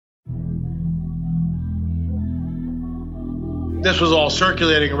this was all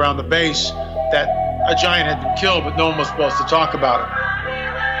circulating around the base that a giant had been killed, but no one was supposed to talk about it.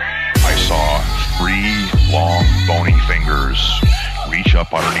 I saw 3 long, bony fingers reach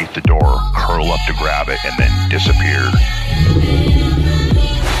up underneath the door, curl up to grab it, and then disappear.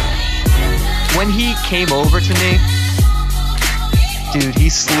 When he came over to me, dude, he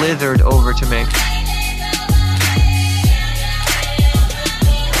slithered over to me.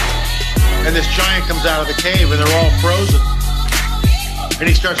 And this giant comes out of the cave, and they're all frozen. And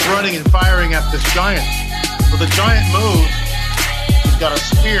he starts running and firing at this giant. Well, the giant moves. He's got a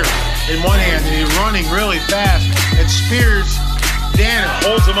spear in one hand, and he's running really fast and spears Dan and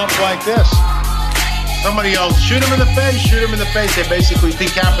holds him up like this. Somebody yells, shoot him in the face, shoot him in the face. They basically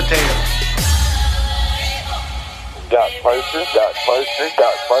decapitate him. Got closer.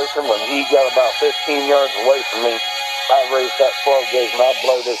 When he got about 15 yards away from me, I raised that 12 gauge and I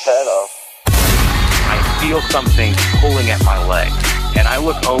blowed his head off. I feel something pulling at my leg, and I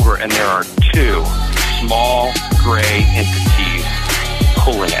look over and there are 2 small gray entities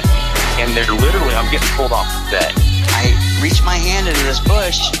pulling at me. And they're literally, I'm getting pulled off the bed. I reached my hand into this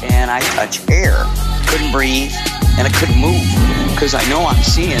bush and I touched air. Couldn't breathe and I couldn't move because I know I'm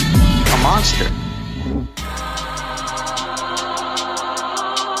seeing a monster.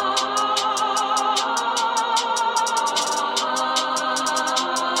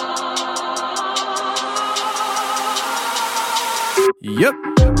 Yep.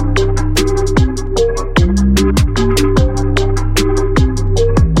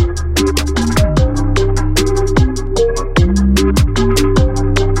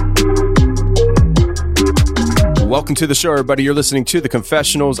 Welcome to the show, everybody. You're listening to The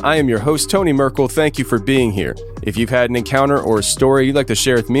Confessionals. I am your host, Tony Merkel. Thank you for being here. If you've had an encounter or a story you'd like to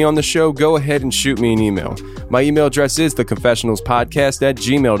share with me on the show, go ahead and shoot me an email. My email address is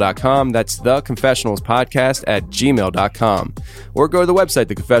theconfessionalspodcast@gmail.com. That's theconfessionalspodcast@gmail.com. Or go to the website,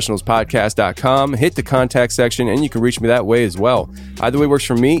 theconfessionalspodcast.com, hit the contact section, and you can reach me that way as well. Either way works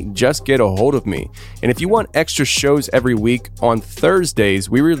for me. Just get a hold of me. And if you want extra shows every week, on Thursdays,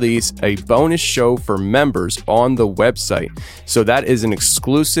 we release a bonus show for members on the website. So that is an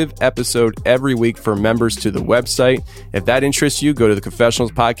exclusive episode every week for members to the website. If that interests you, go to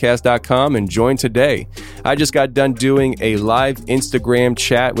theconfessionalspodcast.com and join today. I just got done doing a live Instagram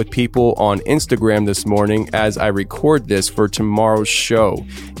chat with people on Instagram this morning as I record this for tomorrow's show.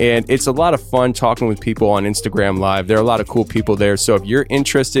 And it's a lot of fun talking with people on Instagram Live. There are a lot of cool people there. So if you're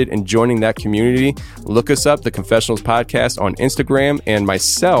interested in joining that community, look us up, The Confessionals Podcast on Instagram, and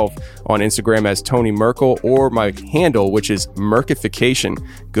myself on Instagram as Tony Merkel, or my handle, which is Merkification.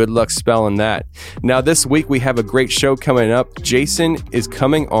 Good luck spelling that. Now, this week we have a great show coming up. Jason is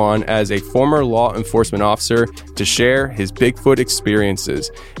coming on as a former law enforcement officer to share his Bigfoot experiences.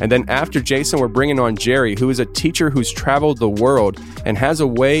 And then after Jason, we're bringing on Jerry, who is a teacher who's traveled the world and has a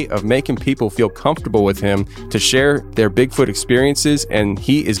way of making people feel comfortable with him to share their Bigfoot experiences. And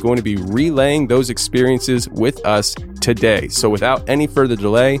he is going to be relaying those experiences with us today. So without any further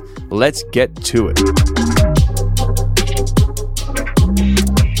delay, let's get to it.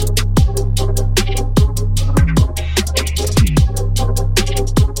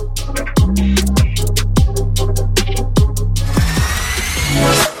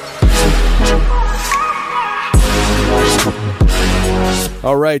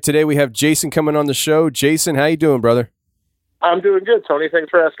 All right, today we have Jason coming on the show. Jason, how you doing, brother? I'm doing good, Tony.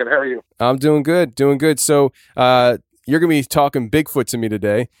 Thanks for asking. How are you? I'm doing good, So you're going to be talking Bigfoot to me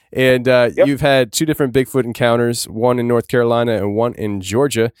today, and Yep. You've had 2 different Bigfoot encounters, one in North Carolina and one in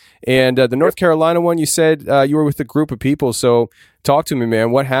Georgia. And the North Carolina one, you said you were with a group of people, so talk to me, man.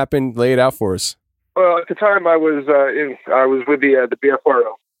 What happened? Lay it out for us. Well, at the time I was with the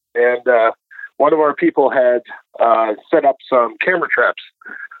BFRO, and one of our people had set up some camera traps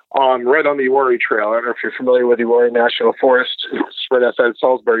right on the Uwharrie Trail. I don't know if you're familiar with the Uwharrie National Forest. It's right outside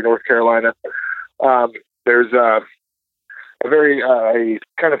Salisbury, North Carolina. There's a very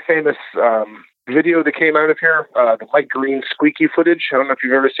kind of famous video that came out of here, the light green squeaky footage. I don't know if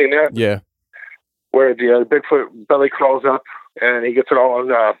you've ever seen that. Yeah. Where the Bigfoot belly crawls up and he gets it all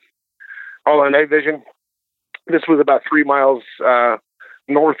on night vision. This was about 3 miles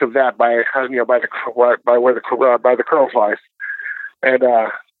north of that by the crow flies. And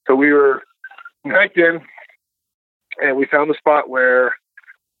so we were hiked in, and we found the spot where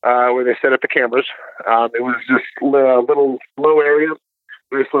they set up the cameras. It was just a little low area,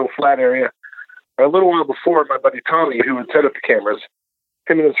 this little flat area. A little while before, my buddy Tommy, who had set up the cameras,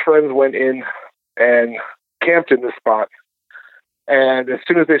 him and his friends went in and camped in this spot. And as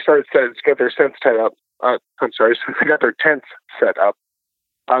soon as they started to get their tents set up, they got their tents set up,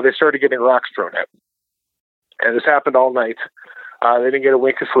 they started getting rocks thrown at them. And this happened all night. They didn't get a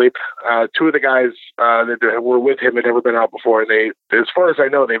wink of sleep. Two of the guys that were with him had never been out before. And they, as far as I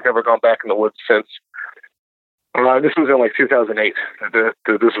know, they've never gone back in the woods since. This was in like 2008 that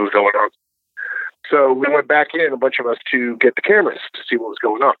this was going on. So we went back in, a bunch of us, to get the cameras to see what was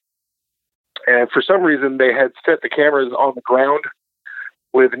going on. And for some reason, they had set the cameras on the ground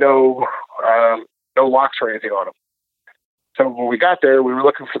with no locks or anything on them. So when we got there, we were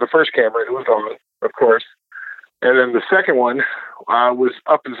looking for the first camera. It was gone, of course. And then the second one was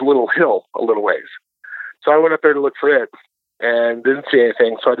up this little hill a little ways. So I went up there to look for it and didn't see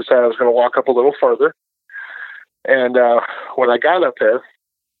anything. So I decided I was going to walk up a little further. And when I got up there,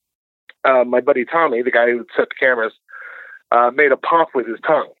 my buddy Tommy, the guy who set the cameras, made a pop with his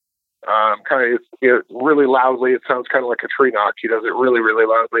tongue. Kind of really loudly. It sounds kind of like a tree knock. He does it really, really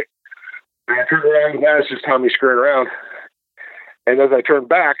loudly. And I turned around, and that was just Tommy screwing around. And as I turned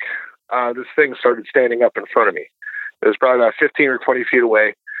back, this thing started standing up in front of me. It was probably about 15 or 20 feet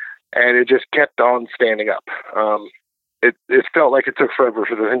away, and it just kept on standing up. It felt like it took forever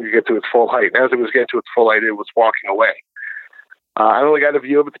for the thing to get to its full height. And as it was getting to its full height, it was walking away. I only got a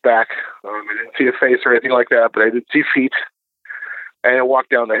view of its back. I didn't see a face or anything like that, but I did see feet, and it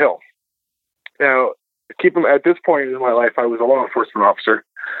walked down the hill. Now, at this point in my life, I was a law enforcement officer,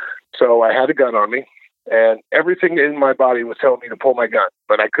 so I had a gun on me, and everything in my body was telling me to pull my gun,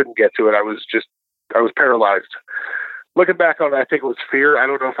 but I couldn't get to it. I was paralyzed. Looking back on it, I think it was fear. I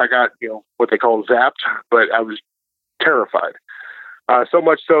don't know if I got, what they call zapped, but I was terrified. So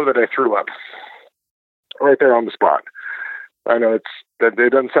much so that I threw up right there on the spot. I know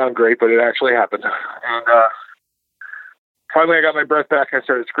it doesn't sound great, but it actually happened. And finally, I got my breath back. I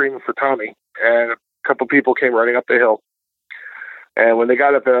started screaming for Tommy, and a couple people came running up the hill. And when they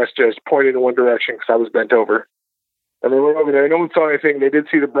got up there, I just pointed in one direction because I was bent over. And they went over there. No one saw anything. They did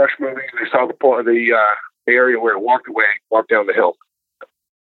see the brush moving. They saw the area where it walked down the hill.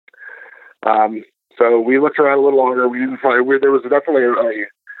 So we looked around a little longer. We didn't find there was definitely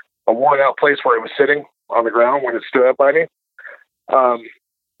a worn out place where it was sitting on the ground when it stood up by me.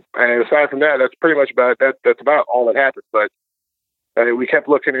 And aside from that, that's pretty much about that. That's about all that happened. But we kept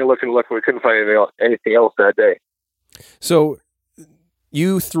looking and looking and looking. We couldn't find anything else that day. So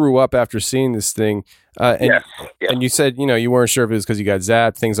you threw up after seeing this thing, and you said you weren't sure if it was because you got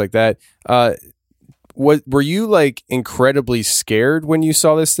zapped, things like that. Were you like incredibly scared when you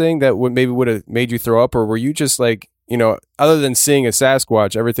saw this thing that would have made you throw up, or were you just like, other than seeing a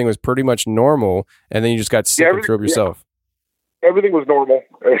Sasquatch, everything was pretty much normal, and then you just got sick and threw up yourself? Everything was normal.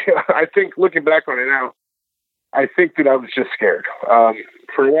 I think looking back on it now, I think that I was just scared.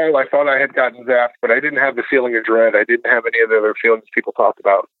 For a while, I thought I had gotten zapped, but I didn't have the feeling of dread. I didn't have any of the other feelings people talked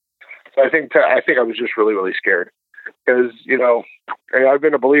about. So I think I was just really, really scared because I've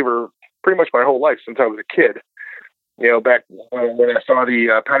been a believer pretty much my whole life since I was a kid. Back when I saw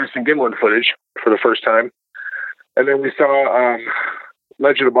the Patterson-Gimlin footage for the first time, and then we saw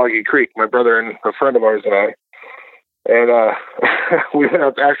Legend of Boggy Creek. My brother and a friend of ours and I. And we went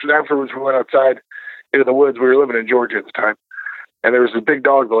out afterwards. We went outside into the woods. We were living in Georgia at the time, and there was a big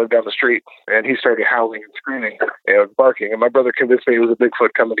dog that lived down the street, and he started howling and screaming and barking. And my brother convinced me it was a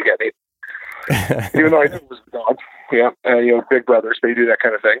Bigfoot coming to get me, even though I knew it was a dog. Yeah, big brothers, they do that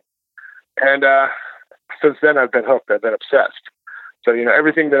kind of thing. And since then, I've been hooked. I've been obsessed. So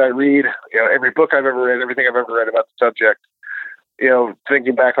everything that I read, every book I've ever read, everything I've ever read about the subject.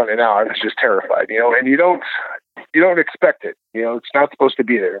 Thinking back on it now, I was just terrified. And you don't expect it. It's not supposed to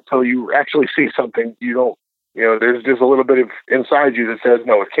be there until you actually see something. There's just a little bit of inside you that says,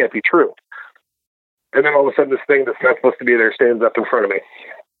 no, it can't be true. And then all of a sudden, this thing that's not supposed to be there stands up in front of me.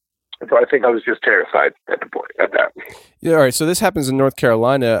 And so I think I was just terrified at that. Yeah. All right. So this happens in North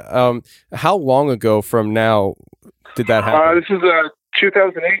Carolina. How long ago from now did that happen? This is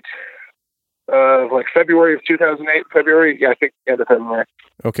 2008. Like February of 2008. I think end of February.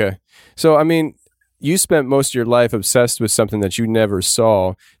 Okay. So, you spent most of your life obsessed with something that you never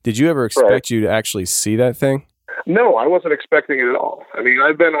saw. Did you ever expect you to actually see that thing? No, I wasn't expecting it at all.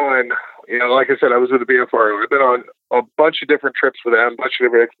 I've been on, like I said, I was with the BFR. I've been on a bunch of different trips with them, a bunch of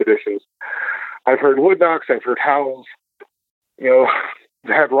different expeditions. I've heard wood knocks, I've heard howls,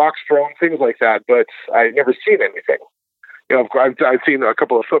 had rocks thrown, things like that, but I'd never seen anything. I've seen a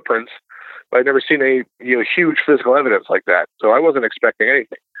couple of footprints, but I'd never seen any huge physical evidence like that. So I wasn't expecting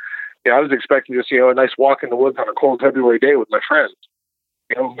anything. I was expecting just a nice walk in the woods on a cold February day with my friends,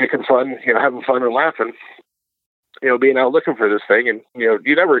 making fun, having fun and laughing, being out looking for this thing, and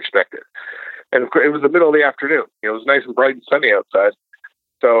you never expect it. And of course, it was the middle of the afternoon. It was nice and bright and sunny outside,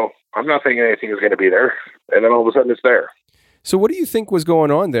 so I'm not thinking anything is going to be there. And then all of a sudden, it's there. So what do you think was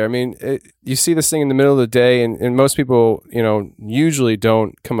going on there? I mean, you see this thing in the middle of the day, and most people, usually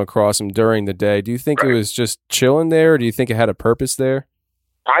don't come across them during the day. Do you think it was just chilling there, or do you think it had a purpose there?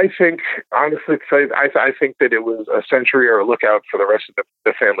 I think, honestly, I think that it was a sentry or a lookout for the rest of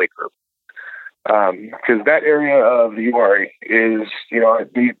the family group. Because that area of the Uwharrie is,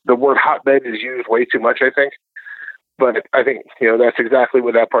 the word hotbed is used way too much, I think. But I think, that's exactly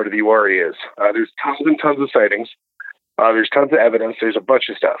what that part of the Uwharrie is. There's tons and tons of sightings. There's tons of evidence. There's a bunch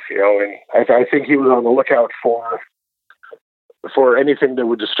of stuff, and I think he was on the lookout for anything that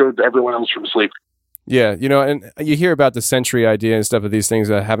would disturb everyone else from sleep. Yeah, and you hear about the sentry idea and stuff of these things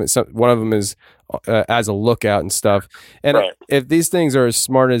that haven't. One of them is as a lookout and stuff. And if these things are as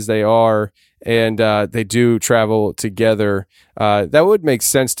smart as they are, and they do travel together, that would make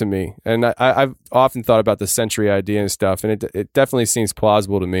sense to me. And I've often thought about the sentry idea and stuff, and it definitely seems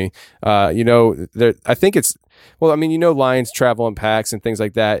plausible to me. I think it's lions travel in packs and things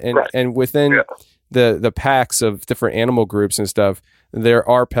like that, and within the packs of different animal groups and stuff, there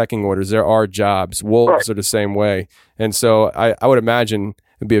are pecking orders, there are jobs. Wolves are the same way. And so I would imagine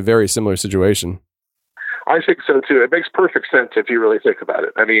it'd be a very similar situation. I think so too. It makes perfect sense if you really think about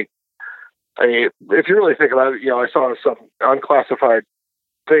it. I mean, if you really think about it, I saw some unclassified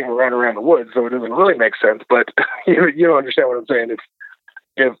thing around the woods, so it doesn't really make sense, but you understand what I'm saying.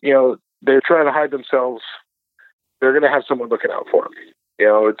 If they're trying to hide themselves, they're going to have someone looking out for them.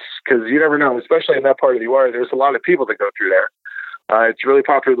 It's because you never know, especially in that part of the Uwharrie, there's a lot of people that go through there. It's really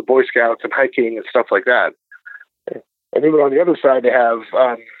popular with the Boy Scouts and hiking and stuff like that. And even on the other side, they have,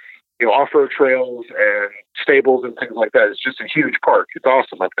 off-road trails and stables and things like that. It's just a huge park. It's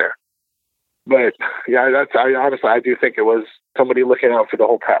awesome up there. But yeah, honestly, I do think it was somebody looking out for the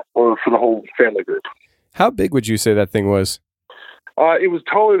whole pack or for the whole family group. How big would you say that thing was? It was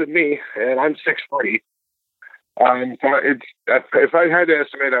taller than me, and I'm 6'3". If I had to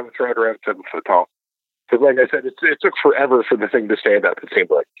estimate, I would throw it around 7 foot tall. Because, like I said, it took forever for the thing to stand up. It seemed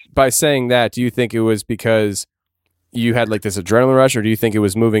like. By saying that, do you think it was because you had like this adrenaline rush, or do you think it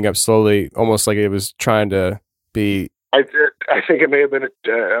was moving up slowly, almost like it was trying to be? I think it may have been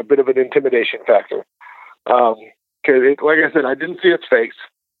a bit of an intimidation factor. Because, like I said, I didn't see its face,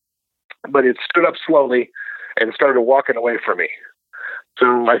 but it stood up slowly and started walking away from me.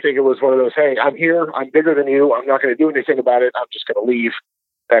 So I think it was one of those, hey, I'm here, I'm bigger than you, I'm not going to do anything about it, I'm just going to leave,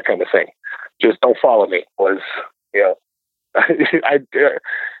 that kind of thing. Just don't follow me was,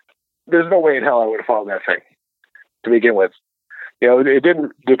 there's no way in hell I would have followed that thing to begin with. It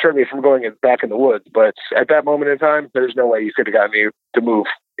didn't deter me from going back in the woods, but at that moment in time, there's no way you could have gotten me to move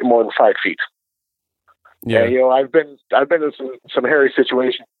more than 5 feet. Yeah. I've been in some hairy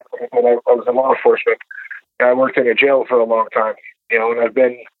situations. When I was in law enforcement, and I worked in a jail for a long time. And I've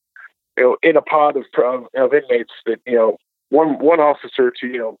been, in a pod of inmates that, one officer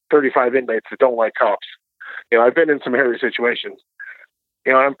to 35 inmates that don't like cops. I've been in some hairy situations.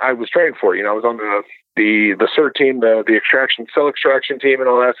 I was trained for it. I was on the CERT team, the cell extraction team, and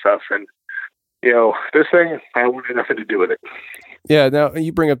all that stuff. And this thing, I wanted nothing to do with it. Yeah. Now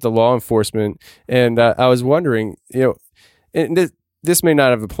you bring up the law enforcement, and I was wondering, and this may not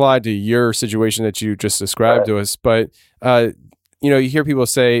have applied to your situation that you just described to us, but you hear people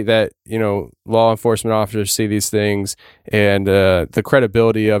say that, law enforcement officers see these things and the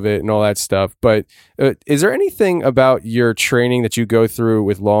credibility of it and all that stuff. But is there anything about your training that you go through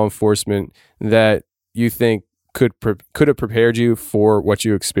with law enforcement that you think could have prepared you for what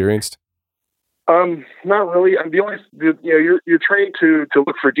you experienced? Not really. You're trained to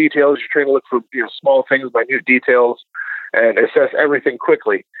look for details. You're trained to look for small things, minute details, and assess everything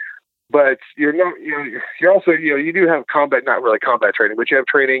quickly. But you're not. You're also. You do have combat, not really combat training, but you have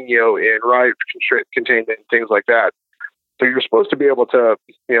training. In riot containment and things like that. So you're supposed to be able to,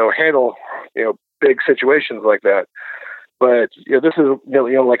 handle, big situations like that. But this is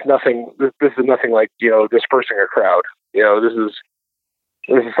like nothing. This is nothing like dispersing a crowd. This is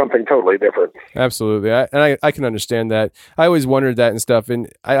something totally different. Absolutely. I can understand that. I always wondered that and stuff. And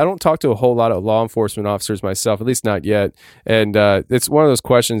I don't talk to a whole lot of law enforcement officers myself, at least not yet. And it's one of those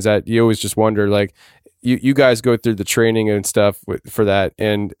questions that you always just wonder, like, you guys go through the training and stuff for that.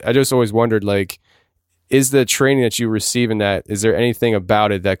 And I just always wondered, like, is the training that you receive in that, is there anything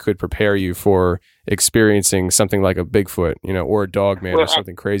about it that could prepare you for experiencing something like a Bigfoot, or a dog man or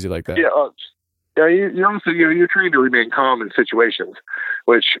something crazy like that? Yeah. Yeah, you're also you're trained to remain calm in situations,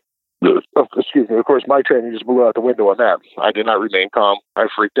 which, excuse me, of course, my training just blew out the window on that. I did not remain calm. I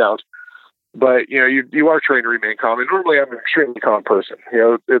freaked out. But you are trained to remain calm, and normally I'm an extremely calm person.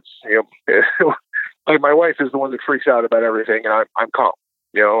 It's like my wife is the one that freaks out about everything, and I'm calm.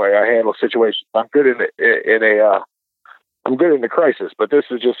 I handle situations. I'm good I'm I'm good in the crisis, but this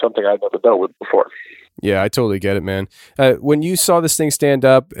is just something I've never dealt with before. Yeah, I totally get it, man. When you saw this thing stand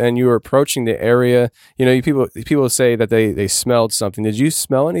up and you were approaching the area, you know, people say that they smelled something. Did you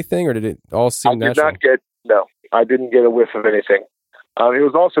smell anything, or did it all seem natural? I didn't get a whiff of anything. It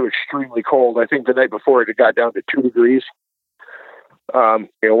was also extremely cold. I think the night before it had got down to 2 degrees. You know,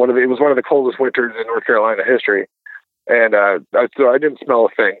 it was one of the coldest winters in North Carolina history, and so I didn't smell a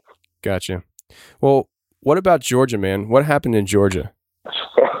thing. Gotcha. Well, what about Georgia, man? What happened in Georgia?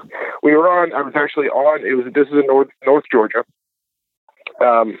 I was actually on. This is in North Georgia,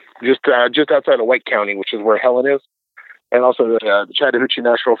 just outside of White County, which is where Helen is, and also the Chattahoochee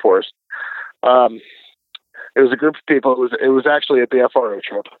National Forest. It was a group of people. It was actually a BFRO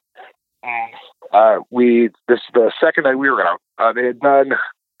trip. This is the second night we were out. They had done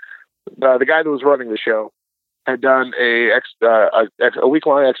the guy that was running the show had done a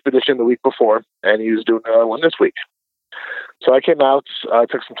week-long expedition the week before, and he was doing another one this week. So I came out,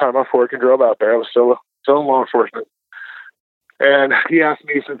 took some time off work, and drove out there. I was still in law enforcement, and he asked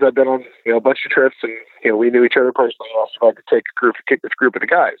me, since I've been on a bunch of trips, and we knew each other personally, also if I could take this group of the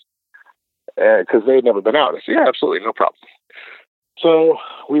guys, because they had never been out. I said, yeah, absolutely, no problem. So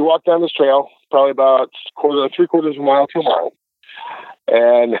we walked down this trail, probably about 3/4 of a mile to a mile.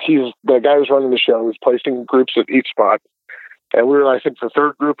 And the guy who's running the show was placing groups at each spot. And we were, I think, the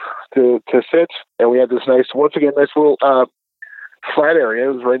third group to sit. And we had this nice little flat area.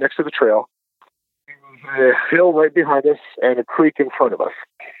 It was right next to the trail. There was a hill right behind us and a creek in front of us.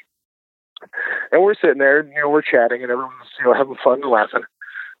 And we're sitting there, we're chatting, and everyone's, having fun and laughing.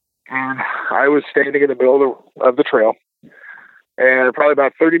 And I was standing in the middle of the trail. And probably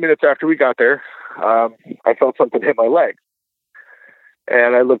about 30 minutes after we got there, I felt something hit my leg.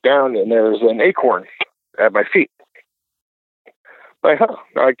 And I looked down, and there was an acorn at my feet. Like,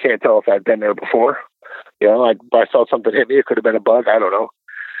 I can't tell if I'd been there before. I felt something hit me. It could have been a bug. I don't know.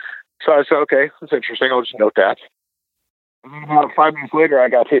 So I said, okay, that's interesting. I'll just note that. And then about 5 minutes later, I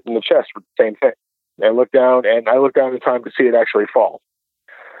got hit in the chest with the same thing. And I looked down in time to see it actually fall.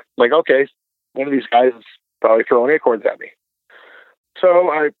 I'm like, okay, one of these guys is probably throwing acorns at me. So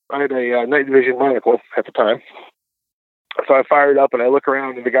I had a night vision monocle at the time. So I fired up and I look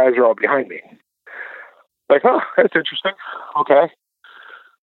around and the guys are all behind me. Like, that's interesting. Okay.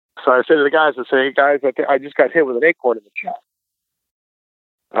 So I say to the guys, hey guys, I just got hit with an acorn in the chest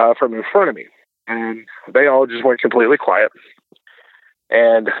from in front of me. And they all just went completely quiet.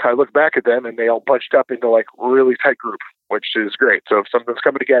 And I looked back at them and they all bunched up into like really tight group, which is great. So if something's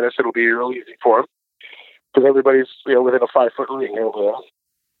coming to get us, it'll be real easy for them. Because everybody's, within a 5-foot ring over there.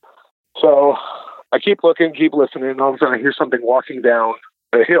 So I keep looking, keep listening, and all of a sudden I hear something walking down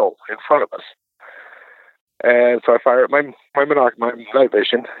the hill in front of us. And so I fire up my night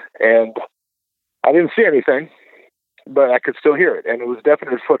vision, and I didn't see anything, but I could still hear it, and it was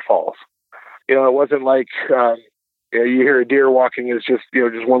definite footfalls. It wasn't like you hear a deer walking, it's just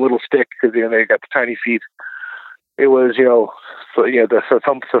just one little stick because they got the tiny feet. It was the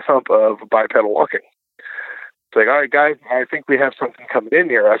thump of bipedal walking. It's like, all right, guys, I think we have something coming in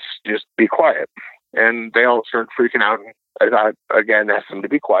near us. Just be quiet. And they all started freaking out. And I again asked them to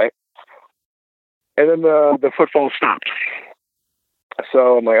be quiet. And then the footfall stopped.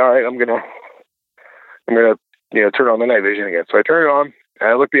 So I'm like, all right, I'm gonna turn on the night vision again. So I turn it on and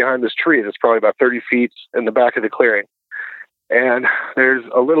I look behind this tree that's probably about 30 feet in the back of the clearing. And there's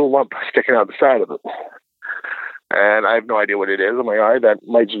a little lump sticking out the side of it. And I have no idea what it is. I'm like, all right, that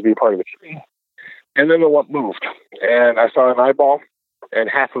might just be part of the tree. And then the lump moved, and I saw an eyeball and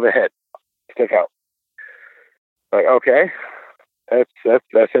half of a head stick out. Like, okay, that's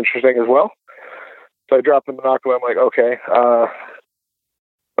interesting as well. So I dropped the binocular. I'm like, okay,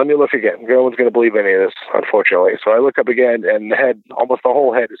 let me look again. No one's going to believe any of this, unfortunately. So I look up again, and almost the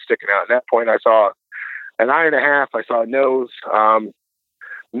whole head is sticking out. At that point, I saw an eye and a half. I saw a nose.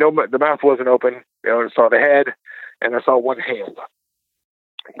 The mouth wasn't open. I saw the head, and I saw one hand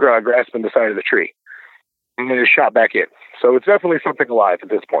grasping the side of the tree. And then it shot back in. So it's definitely something alive at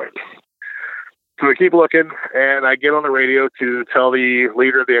this point. So I keep looking, and I get on the radio to tell the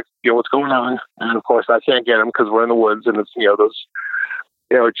leader of the what's going on. And of course, I can't get him because we're in the woods, and it's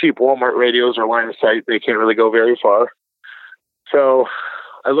those cheap Walmart radios or line of sight. They can't really go very far. So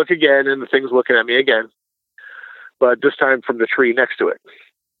I look again, and the thing's looking at me again, but this time from the tree next to it.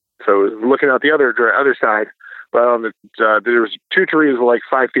 So looking out the other side, but there was 2 trees like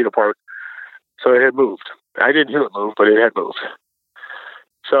 5 feet apart. So it had moved. I didn't hear it move, but it had moved.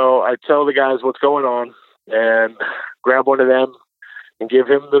 So I tell the guys what's going on and grab one of them and give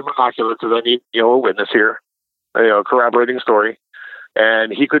him the binocular because I need, a witness here, corroborating story.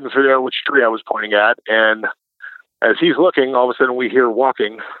 And he couldn't figure out which tree I was pointing at. And As he's looking, all of a sudden we hear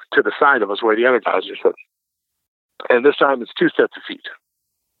walking to the side of us where the other guys are sitting. And this time it's 2 sets of feet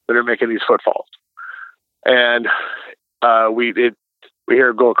that are making these footfalls. And we hear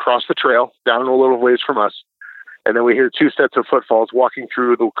it go across the trail, down a little ways from us. And then we hear 2 sets of footfalls walking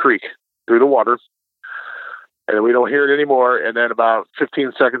through the creek, through the water. And then we don't hear it anymore. And then about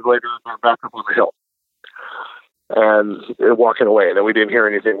 15 seconds later, they're back up on the hill. And they're walking away. And then we didn't hear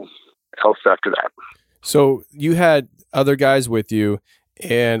anything else after that. So you had other guys with you,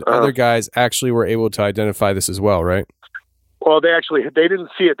 and other guys actually were able to identify this as well, right? Well, they didn't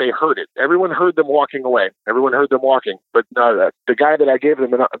see it. They heard it. Everyone heard them walking away. Everyone heard them walking. But the guy that I gave them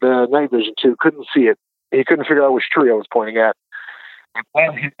the night vision to couldn't see it. He couldn't figure out which tree I was pointing at. And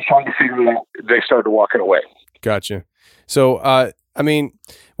when he was trying to figure it out, they started walking away. Gotcha. So, I mean,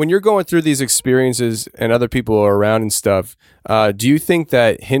 when you're going through these experiences and other people are around and stuff, do you think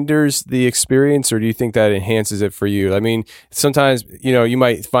that hinders the experience, or do you think that enhances it for you? I mean, sometimes, you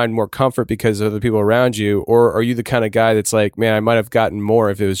might find more comfort because of the people around you, or are you the kind of guy that's like, man, I might have gotten more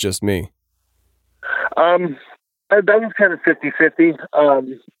if it was just me? That was kind of 50-50.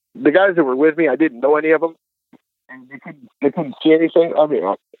 The guys that were with me, I didn't know any of them, and they couldn't see anything. I mean,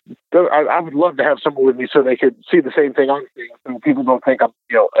 I would love to have someone with me so they could see the same thing I'm seeing, so people don't think I'm,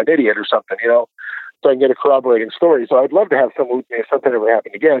 an idiot or something, so I can get a corroborating story. So I'd love to have someone with me if something ever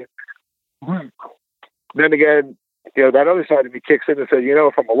happened again. Then again, that other side of me kicks in and says,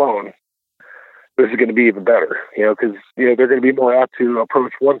 if I'm alone, this is going to be even better, because, they're going to be more apt to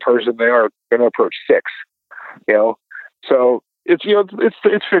approach one person than they are going to approach 6, So it's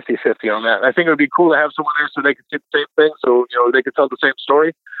 50-50 on that. I think it would be cool to have someone there so they could see the same thing, so they could tell the same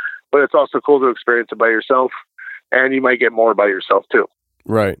story. But it's also cool to experience it by yourself, and you might get more by yourself too.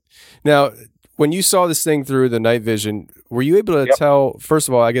 Right. Now, when you saw this thing through the night vision, were you able to tell, first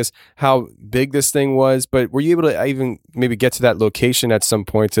of all, I guess, how big this thing was, but were you able to even maybe get to that location at some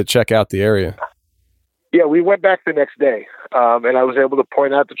point to check out the area? Yeah, we went back the next day, and I was able to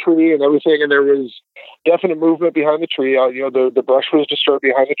point out the tree and everything, and there was definite movement behind the tree. The brush was disturbed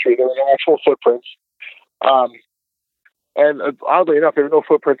behind the tree. There were no actual footprints. And oddly enough, there were no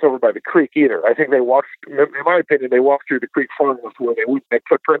footprints over by the creek either. I think they walked, in my opinion, they walked through the creek far enough where they wouldn't make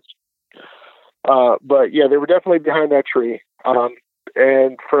footprints. But yeah, they were definitely behind that tree.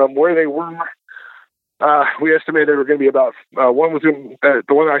 And from where they were, we estimated they were going to be about, the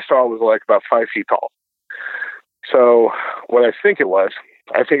one I saw was like about 5 feet tall. So what I think it was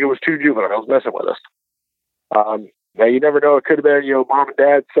 2 juveniles messing with us. Now you never know. It could have been, mom and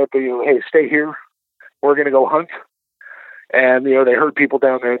dad said, hey, stay here. We're going to go hunt. And, they heard people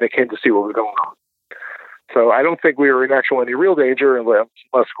down there and they came to see what was going on. So I don't think we were in any real danger unless,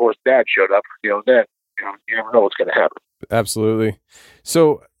 of course, dad showed up. Then, you never know what's going to happen. Absolutely.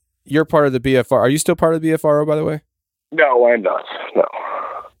 So you're part of the BFR. Are you still part of the BFRO, by the way? No, I'm not. No.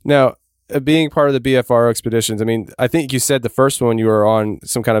 Now, being part of the BFRO expeditions, I mean, I think you said the first one you were on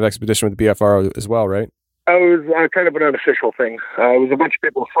some kind of expedition with the BFRO as well, right? It was kind of an unofficial thing. It was a bunch of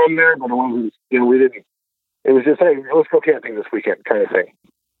people from there, but it wasn't, we didn't. It was just, hey, let's go camping this weekend kind of thing.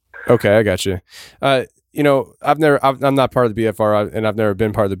 Okay, I got you. I'm not part of the BFRO, and I've never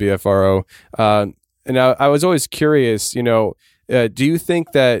been part of the BFRO. And I was always curious, do you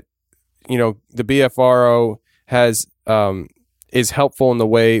think that, the BFRO is helpful in the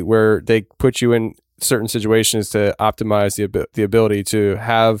way where they put you in certain situations to optimize the ability to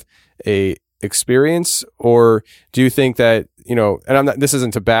have a experience? Or do you think that, and this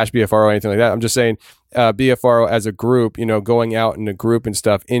isn't to bash BFRO or anything like that. I'm just saying, BFRO as a group, going out in a group and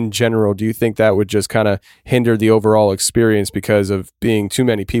stuff in general, do you think that would just kind of hinder the overall experience because of being too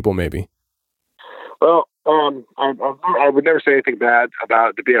many people maybe? Well, I would never say anything bad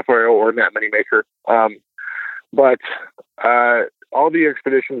about the BFRO or Net Moneymaker. But all the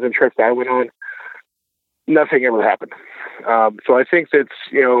expeditions and trips I went on, nothing ever happened. So I think that's,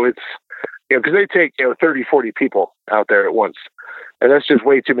 because they take, 30, 40 people out there at once. And that's just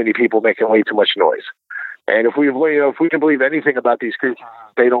way too many people making way too much noise. And if we can believe anything about these creatures,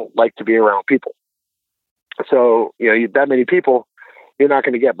 they don't like to be around people. So, that many people, you're not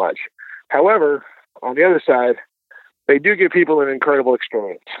going to get much. However, on the other side, they do give people an incredible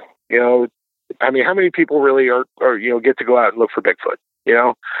experience. How many people really are get to go out and look for Bigfoot?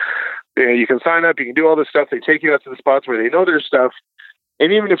 You can sign up, you can do all this stuff. They take you out to the spots where they know there's stuff.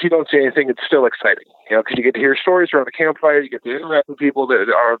 And even if you don't see anything, it's still exciting, because you get to hear stories around the campfire. You get to interact with people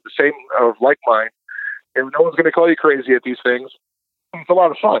that are the same, of like mind. And no one's going to call you crazy at these things. It's a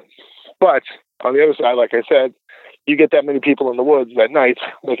lot of fun. But on the other side, like I said, you get that many people in the woods at night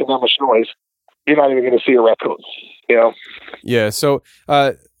making that much noise, you're not even going to see a raccoon, Yeah. So,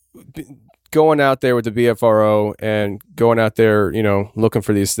 going out there with the BFRO and going out there, looking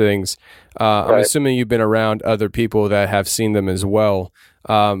for these things, I'm assuming you've been around other people that have seen them as well.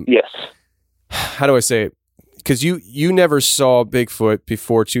 Yes. How do I say it? Because you never saw Bigfoot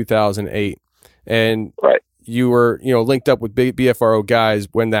before 2008, and you were linked up with BFRO guys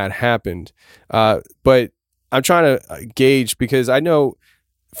when that happened. But I'm trying to gauge, because I know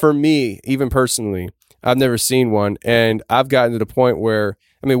for me, even personally, I've never seen one, and I've gotten to the point where,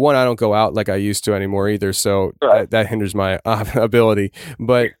 one, I don't go out like I used to anymore either, so that hinders my ability.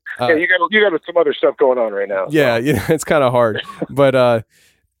 But you got some other stuff going on right now. Yeah, so. It's kind of hard. But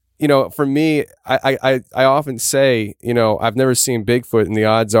for me, I often say, I've never seen Bigfoot, and the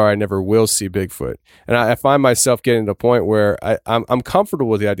odds are I never will see Bigfoot. And I find myself getting to a point where I'm comfortable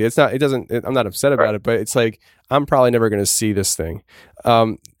with the idea. I'm not upset about it, but it's like, I'm probably never going to see this thing.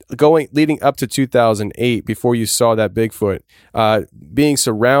 Leading up to 2008, before you saw that Bigfoot, being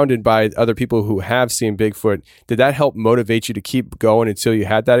surrounded by other people who have seen Bigfoot, did that help motivate you to keep going until you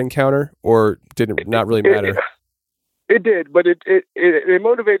had that encounter, or did it not really matter? It did, but it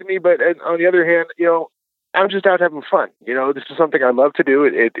motivated me. But on the other hand, I'm just out having fun. This is something I love to do.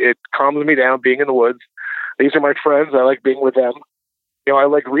 It calms me down being in the woods. These are my friends. I like being with them. I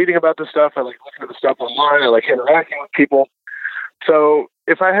like reading about this stuff. I like looking at the stuff online. I like interacting with people. So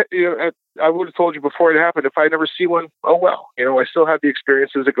if I had, I would have told you before it happened, if I never see one, oh well. I still have the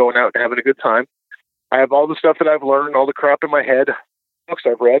experiences of going out and having a good time. I have all the stuff that I've learned, all the crap in my head, books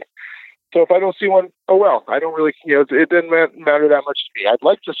I've read. So if I don't see one, oh well. I don't really, it didn't matter that much to me. I'd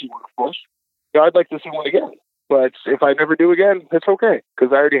like to see one, of course. I'd like to see one again. But if I never do again, it's okay,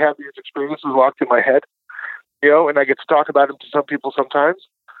 because I already have these experiences locked in my head, and I get to talk about them to some people sometimes,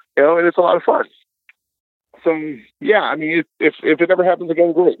 and it's a lot of fun. So yeah, if it never happens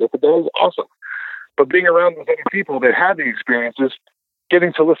again, great. If it does, awesome. But being around with other people that have the experiences,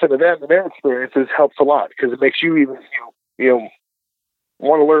 getting to listen to them and their experiences helps a lot, because it makes you even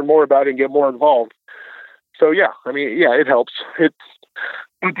want to learn more about it and get more involved. So yeah, it helps. It's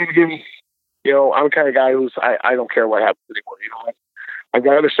I'm the kind of guy who's I don't care what happens anymore. I've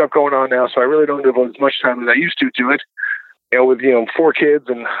got other stuff going on now, so I really don't devote as much time as I used to it. With 4 kids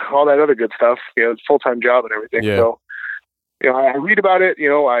and all that other good stuff, it's a full-time job and everything. Yeah. So, I read about it,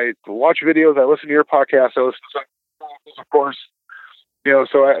 I watch videos, I listen to your podcast, I listen to some, of course,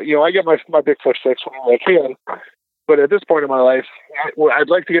 so I get my Bigfoot fix when I can. But at this point in my life, I'd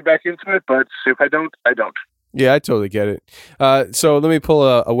like to get back into it, but if I don't, I don't. Yeah, I totally get it. So let me pull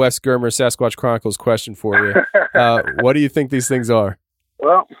a Wes Germer Sasquatch Chronicles question for you. What do you think these things are?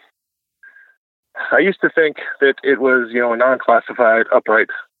 Well, I used to think that it was, a non-classified, upright,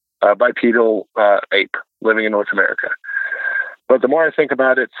 bipedal ape living in North America. But the more I think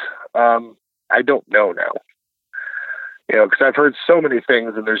about it, I don't know now. Because I've heard so many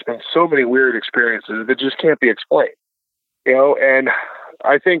things, and there's been so many weird experiences that just can't be explained. And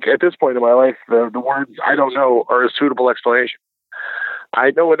I think at this point in my life, the words "I don't know" are a suitable explanation.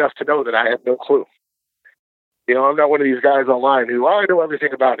 I know enough to know that I have no clue. I'm not one of these guys online who, I know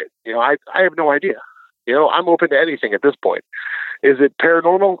everything about it. I have no idea. I'm open to anything at this point. Is it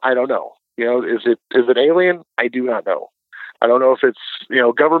paranormal? I don't know. Is it alien? I do not know. I don't know if it's,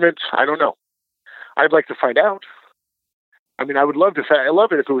 government. I don't know. I'd like to find out. I would love to. I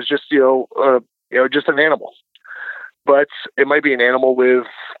love it if it was just, just an animal. But it might be an animal with,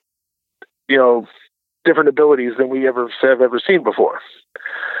 different abilities than we have ever seen before.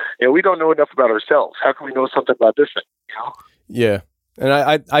 We don't know enough about ourselves. How can we know something about this thing? Yeah. And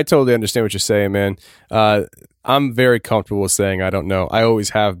I totally understand what you're saying, man. I'm very comfortable with saying I don't know. I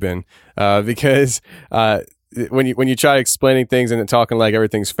always have been, because when you try explaining things and then talking like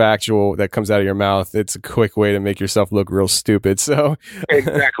everything's factual that comes out of your mouth, it's a quick way to make yourself look real stupid. So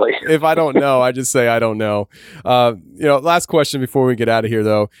exactly. If I don't know, I just say I don't know. Last question before we get out of here,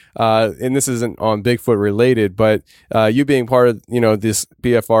 though, and this isn't on Bigfoot related, but you being part of this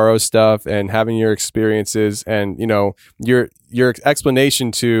BFRO stuff and having your experiences and your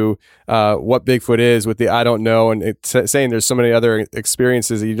explanation to what Bigfoot is with the I don't know, and saying there's so many other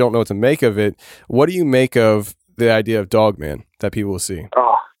experiences that you don't know what to make of it. What do you make of the idea of Dogman that people will see?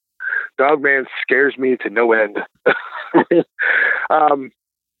 Oh, Dogman scares me to no end.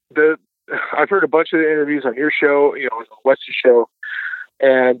 I've heard a bunch of the interviews on your show, on Wes's show,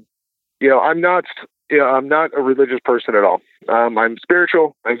 and I'm not a religious person at all. I'm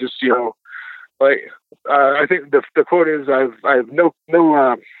spiritual. I just I think the quote is I have no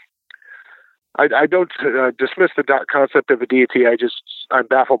I don't dismiss the concept of a deity. I'm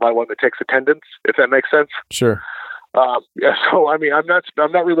baffled by one that takes attendance, if that makes sense. Sure. So I'm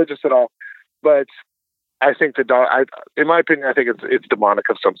not religious at all, but I think the dog. In my opinion, I think it's demonic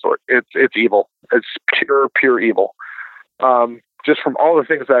of some sort. It's evil. It's pure evil. Just from all the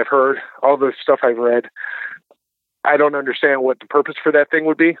things that I've heard, all the stuff I've read, I don't understand what the purpose for that thing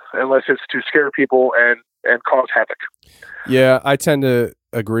would be, unless it's to scare people and cause havoc. Yeah, I tend to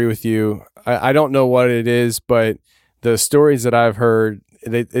agree with you. I don't know what it is, but the stories that I've heard,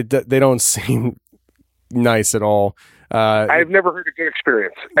 they don't seem nice at all. I've never heard a good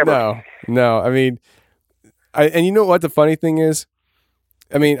experience ever. No. I mean, and you know what the funny thing is?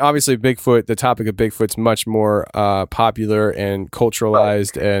 I mean, obviously, Bigfoot. The topic of Bigfoot's much more popular and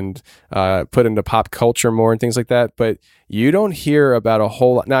culturalized and put into pop culture more and things like that. But you don't hear about a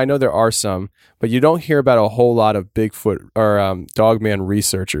whole lot. Now, I know there are some, but you don't hear about a whole lot of Bigfoot or Dogman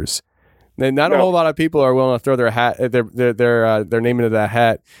researchers. Not a whole lot of people are willing to throw their hat, their name into that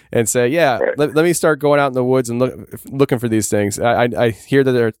hat and say, "Yeah, let me start going out in the woods and looking for these things." I hear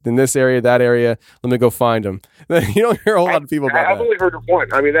that they're in this area, that area. Let me go find them. You don't hear a whole lot of people about that. I've only heard of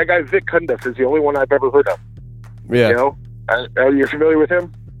one. I mean, that guy Vic Cundiff is the only one I've ever heard of. Yeah, you know, you're familiar with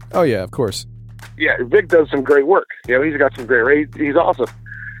him? Oh yeah, of course. Yeah, Vic does some great work. You know, he's got some great. He's awesome.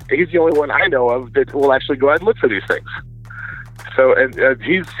 He's the only one I know of that will actually go out and look for these things. So, and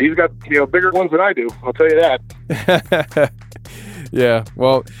he's got, you know, bigger ones than I do. I'll tell you that. Yeah.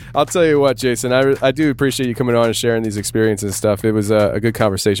 Well, I'll tell you what, Jason, I do appreciate you coming on and sharing these experiences and stuff. It was a good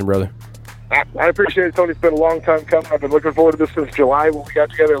conversation, brother. I appreciate it, Tony. It's been a long time coming. I've been looking forward to this since July when we got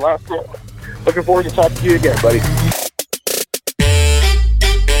together last year. Looking forward to talking to you again, buddy.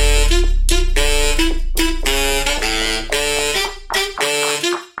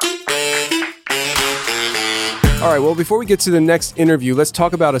 All right, well, before we get to the next interview, let's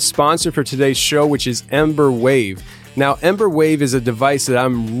talk about a sponsor for today's show, which is Ember Wave. Now, Ember Wave is a device that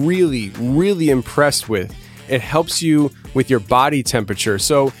I'm really, really impressed with. It helps you with your body temperature.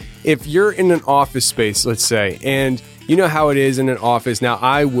 So if you're in an office space, let's say, and you know how it is in an office. Now,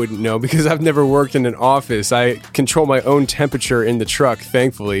 I wouldn't know because I've never worked in an office. I control my own temperature in the truck,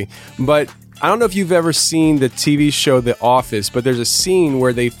 thankfully. But I don't know if you've ever seen the TV show The Office, but there's a scene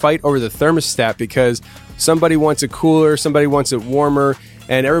where they fight over the thermostat because somebody wants it cooler, somebody wants it warmer,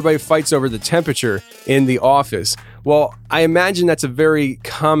 and everybody fights over the temperature in the office. Well, I imagine that's a very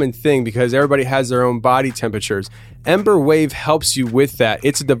common thing because everybody has their own body temperatures. Ember Wave helps you with that.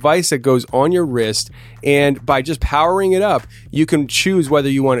 It's a device that goes on your wrist, and by just powering it up, you can choose whether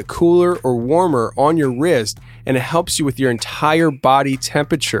you want it cooler or warmer on your wrist, and it helps you with your entire body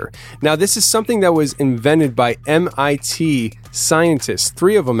temperature. Now, this is something that was invented by MIT scientists,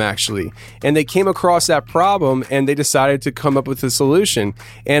 3 of them actually, and they came across that problem and they decided to come up with a solution.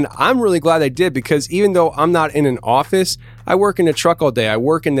 And I'm really glad they did because even though I'm not in an office, I work in the truck all day. I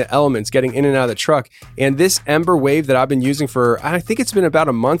work in the elements, getting in and out of the truck. And this Ember Wave that I've been using for, I think it's been about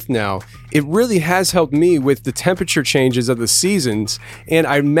a month now, it really has helped me with the temperature changes of the seasons. And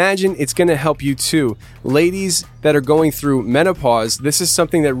I imagine it's going to help you too. Ladies that are going through menopause, this is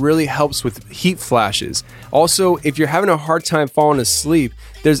something that really helps with heat flashes. Also, if you're having a hard time falling asleep,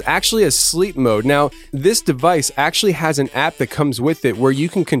 there's actually a sleep mode. Now, this device actually has an app that comes with it where you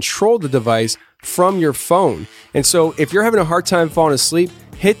can control the device from your phone. And so if you're having a hard time falling asleep,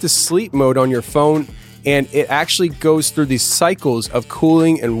 hit the sleep mode on your phone, and it actually goes through these cycles of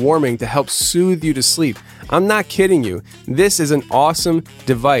cooling and warming to help soothe you to sleep. I'm not kidding you. This is an awesome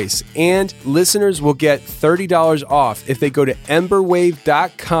device, and listeners will get $30 off if they go to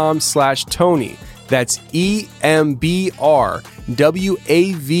emberwave.com/Tony. That's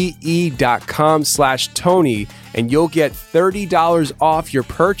EMBRWAVE.com/Tony, and you'll get $30 off your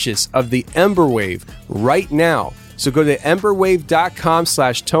purchase of the Ember Wave right now. So go to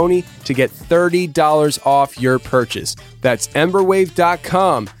emberwave.com/Tony to get $30 off your purchase. That's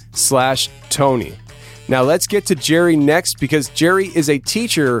emberwave.com/Tony. Now let's get to Jerry next, because Jerry is a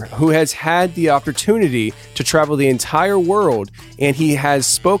teacher who has had the opportunity to travel the entire world, and he has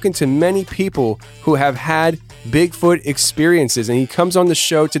spoken to many people who have had Bigfoot experiences, and he comes on the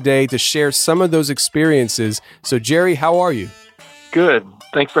show today to share some of those experiences. So Jerry, how are you? Good.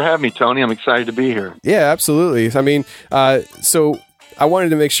 Thanks for having me, Tony. I'm excited to be here. Yeah, absolutely. I mean, so I wanted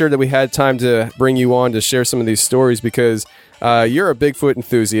to make sure that we had time to bring you on to share some of these stories because you're a Bigfoot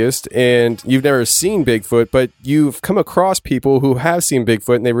enthusiast and you've never seen Bigfoot, but you've come across people who have seen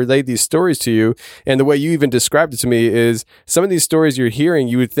Bigfoot and they relayed these stories to you. And the way you even described it to me is some of these stories you're hearing,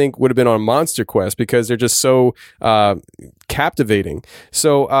 you would think would have been on Monster Quest because they're just so captivating.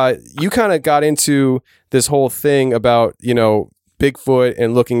 So you kind of got into this whole thing about, you know, Bigfoot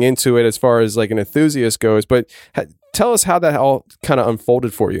and looking into it as far as like an enthusiast goes, but tell us how that all kind of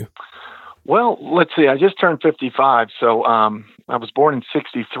unfolded for you. Well, let's see. I just turned 55, so I was born in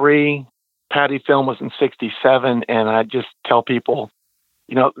 63. Patty film was in '67, and I just tell people,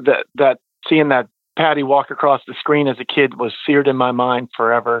 that seeing that Patty walk across the screen as a kid was seared in my mind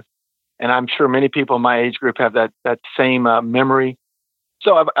forever. And I'm sure many people in my age group have that same memory.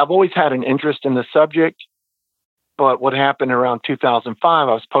 So I've always had an interest in the subject. But what happened around 2005,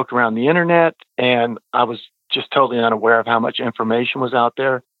 I was poking around the internet, and I was just totally unaware of how much information was out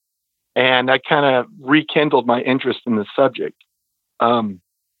there. And I kind of rekindled my interest in the subject. More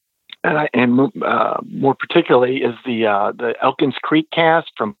particularly is the Elkins Creek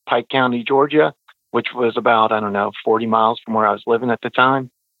cast from Pike County, Georgia, which was about, 40 miles from where I was living at the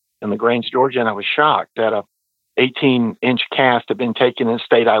time in LaGrange, Georgia. And I was shocked that a 18-inch cast had been taken in the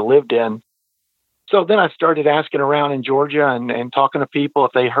state I lived in. So then I started asking around in Georgia and talking to people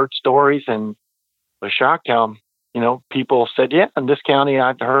if they heard stories, and was shocked how, people said, yeah, in this county,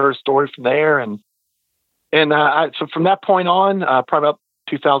 I'd heard a story from there. So from that point on, probably about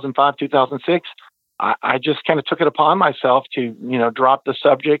 2005, 2006, I just kind of took it upon myself to, drop the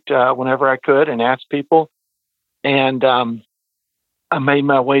subject whenever I could and ask people. And I made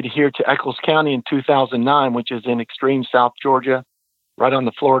my way to Eccles County in 2009, which is in extreme South Georgia, right on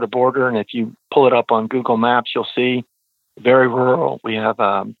the Florida border. And if you pull it up on Google Maps, you'll see very rural. We have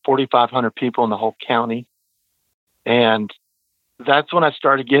 4,500 people in the whole county. And that's when I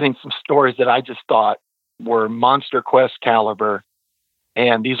started getting some stories that I just thought were Monster Quest caliber.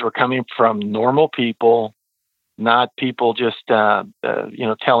 And these were coming from normal people, not people just,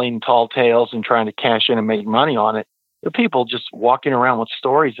 telling tall tales and trying to cash in and make money on it. They're people just walking around with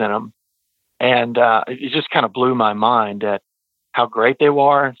stories in them. And it just kind of blew my mind at how great they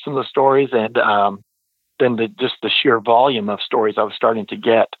were, some of the stories, and then the sheer volume of stories I was starting to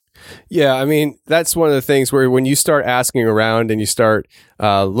get. Yeah, I mean, that's one of the things where when you start asking around and you start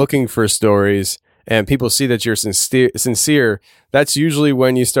looking for stories and people see that you're sincere, that's usually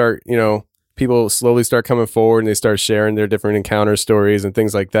when you start, people slowly start coming forward and they start sharing their different encounter stories and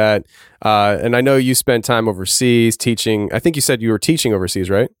things like that. And I know you spent time overseas teaching. I think you said you were teaching overseas,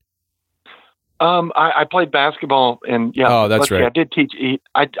 right? I played basketball, and oh, that's right. I did teach.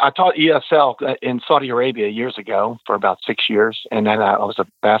 I taught ESL in Saudi Arabia years ago for about 6 years, and then I was a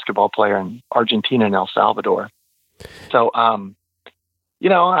basketball player in Argentina and El Salvador. So, I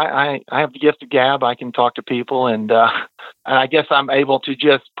have the gift of gab. I can talk to people, and I guess I'm able to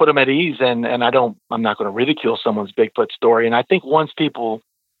just put them at ease, and I'm not going to ridicule someone's Bigfoot story. And I think once people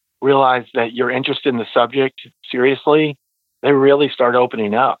realize that you're interested in the subject seriously, they really start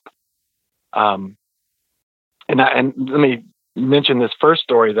opening up. And let me mention this first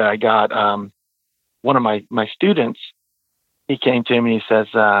story that I got. One of my students, he came to me and he says,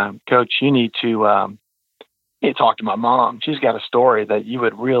 Coach, you need to talk to my mom. She's got a story that you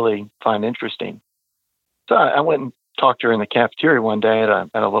would really find interesting. So I went and talked to her in the cafeteria one day at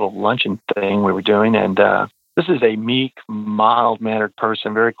a little luncheon thing we were doing. And this is a meek, mild-mannered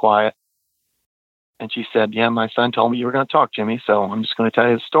person, very quiet. And she said, yeah, my son told me you were going to talk, Jimmy, so I'm just going to tell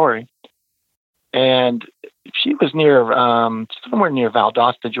you the story. And she was near somewhere near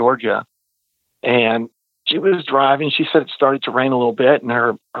Valdosta, Georgia. And she was driving. She said it started to rain a little bit, and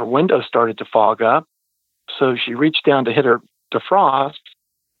her window started to fog up. So she reached down to hit her defrost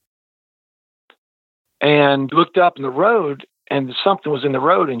and looked up in the road, and something was in the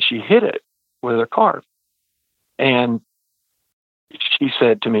road, and she hit it with her car. And she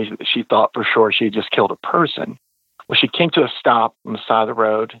said to me that she thought for sure she had just killed a person. Well, she came to a stop on the side of the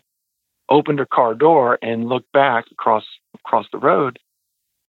road, opened her car door, and looked back across the road.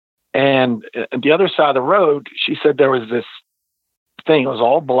 And at the other side of the road, she said there was this thing. It was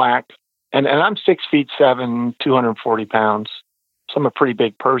all black. And I'm 6'7", 240 pounds. So I'm a pretty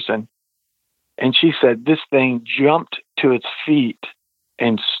big person. And she said this thing jumped to its feet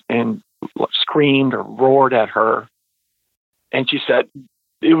and screamed or roared at her. And she said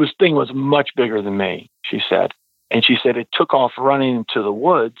thing was much bigger than me, she said. And she said it took off running into the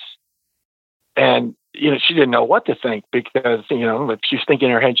woods. And, she didn't know what to think because, if she's thinking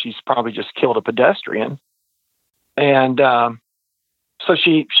in her head, she's probably just killed a pedestrian. And so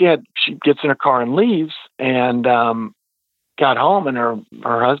she gets in her car and leaves, and got home, and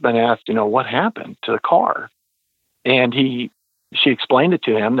her husband asked, what happened to the car? And she explained it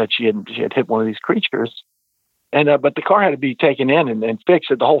to him that she had hit one of these creatures. And but the car had to be taken in and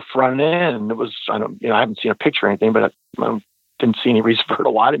fixed at the whole front end. And it was, I haven't seen a picture or anything, but I didn't see any reason for her to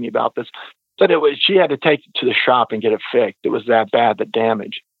lie to me about this. But she had to take it to the shop and get it fixed. It was that bad, the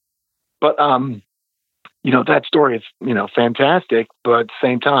damage. But that story is fantastic. But at the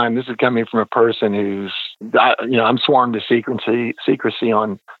same time, this is coming from a person who's I'm sworn to secrecy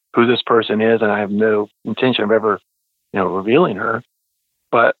on who this person is, and I have no intention of ever revealing her.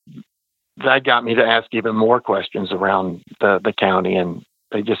 But that got me to ask even more questions around the county, and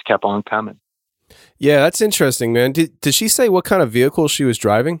they just kept on coming. Yeah, that's interesting, man. Did she say what kind of vehicle she was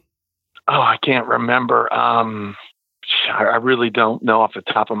driving? Oh, I can't remember. I really don't know off the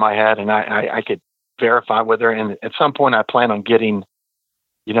top of my head, and I could verify with her. And at some point, I plan on getting,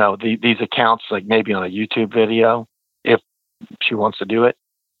 these accounts, like maybe on a YouTube video, if she wants to do it.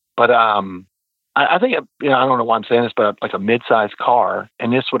 But I think, I don't know why I'm saying this, but like a mid-sized car,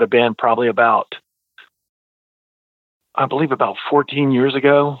 and this would have been probably about 14 years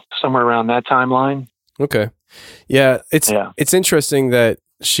ago, somewhere around that timeline. Okay. Yeah, it's interesting that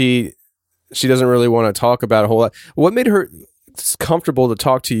she doesn't really want to talk about a whole lot. What made her comfortable to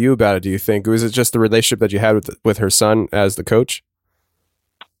talk to you about it, do you think? Was it just the relationship that you had with her son as the coach?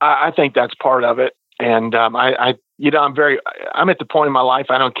 I think that's part of it. And I'm at the point in my life,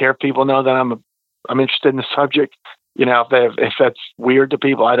 I don't care if people know that I'm interested in the subject. If that's weird to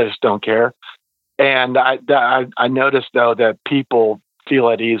people, I just don't care. And I noticed, though, that people feel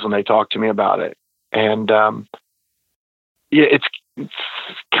at ease when they talk to me about it. And it's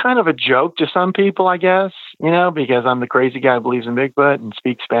kind of a joke to some people, I guess, because I'm the crazy guy who believes in Bigfoot and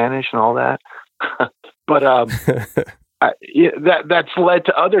speaks Spanish and all that. But that's led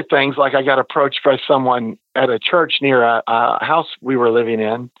to other things. Like I got approached by someone at a church near a house we were living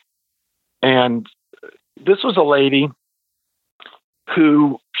in. And this was a lady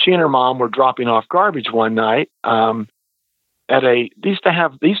who, she and her mom were dropping off garbage one night. They used to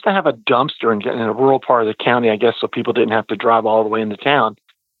have a dumpster in a rural part of the county, I guess, so people didn't have to drive all the way into town.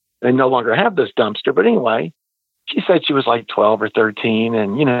 They no longer have this dumpster. But anyway, she said she was like 12 or 13,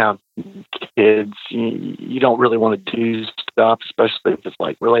 and kids, you don't really want to do stuff, especially if it's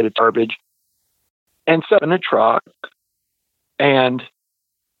like related to garbage. And so in a truck, and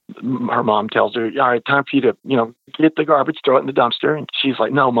her mom tells her, all right, time for you to, get the garbage, throw it in the dumpster. And she's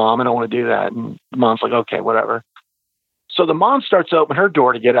like, no, Mom, I don't want to do that. And the mom's like, okay, whatever. So the mom starts to open her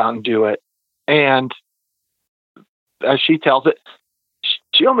door to get out and do it. And as she tells it,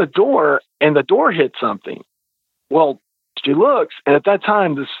 she opened the door and the door hit something. Well, she looks, and at that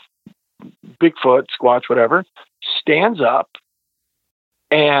time, this Bigfoot, Squatch, whatever, stands up,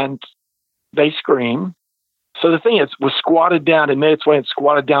 and they scream. So the thing is, was squatted down and made its way and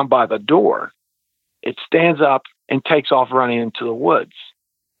squatted down by the door. It stands up and takes off running into the woods.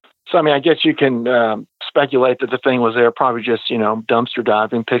 So, I guess you can speculate that the thing was there, probably just, dumpster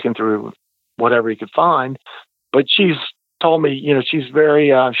diving, picking through whatever he could find. But she's told me, she's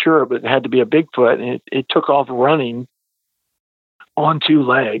very sure it had to be a Bigfoot, and it took off running on two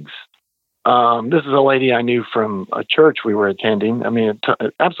legs. This is a lady I knew from a church we were attending. An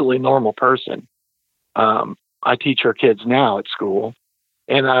absolutely normal person. I teach her kids now at school,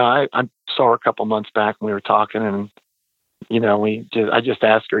 and I saw her a couple months back when we were talking, and I just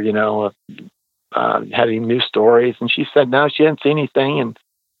asked her, had any new stories, and she said no, she hadn't seen anything. And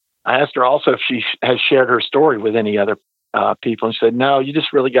I asked her also if she has shared her story with any other people, and she said no. You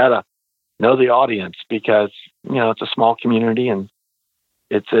just really got to know the audience, because it's a small community, and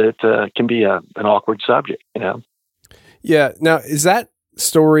it can be an awkward subject. Yeah. Now, is that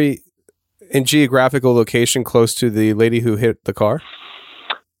story in geographical location close to the lady who hit the car?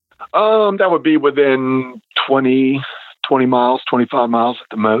 That would be within 20 miles, 25 miles at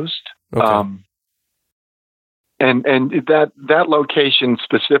the most. Okay. And that location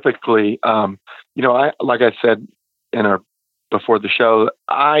specifically, like I said before the show,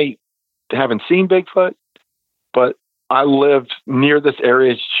 I haven't seen Bigfoot, but I lived near this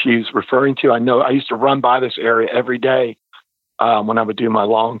area she's referring to. I know I used to run by this area every day when I would do my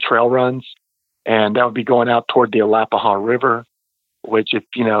long trail runs, and that would be going out toward the Alapaha River, which if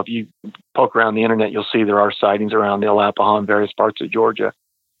you poke around the internet, you'll see there are sightings around the Alapaha in various parts of Georgia.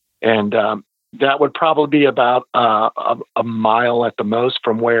 And that would probably be about a mile at the most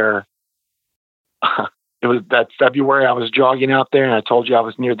from where it was. That February, I was jogging out there, and I told you I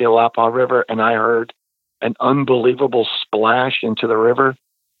was near the Alapaha River, and I heard an unbelievable splash into the river.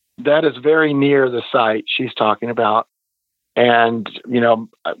 That is very near the site she's talking about. And,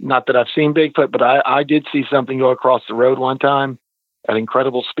 not that I've seen Bigfoot, but I did see something go across the road one time at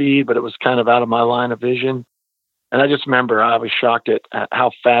incredible speed, but it was kind of out of my line of vision. And I just remember I was shocked at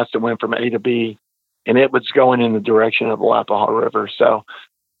how fast it went from A to B, and it was going in the direction of the Alapaha River. So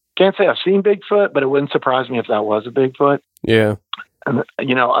can't say I've seen Bigfoot, but it wouldn't surprise me if that was a Bigfoot. Yeah. And,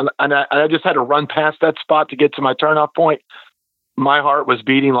 I just had to run past that spot to get to my turnoff point. My heart was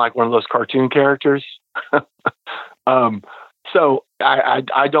beating like one of those cartoon characters. So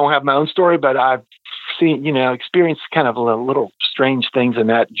I don't have my own story, but I've seen, experienced kind of a little strange things in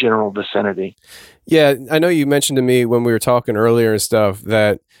that general vicinity. Yeah. I know you mentioned to me when we were talking earlier and stuff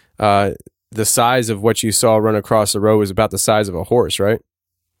that the size of what you saw run across the road was about the size of a horse, right?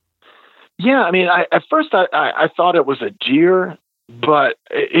 Yeah, I mean, at first I thought it was a deer, but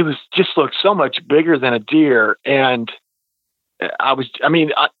it was just looked so much bigger than a deer, and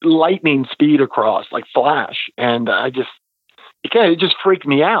lightning speed across, like flash, and it just freaked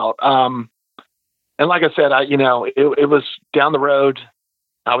me out. And like I said, it was down the road.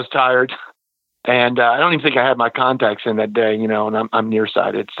 I was tired, and I don't even think I had my contacts in that day, and I'm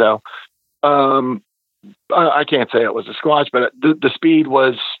nearsighted, so I can't say it was a squatch, but the speed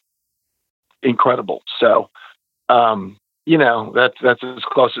was incredible. So, that's as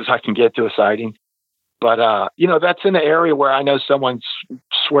close as I can get to a sighting. But, that's in the area where I know someone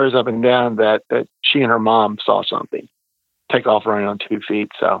swears up and down that she and her mom saw something take off running on 2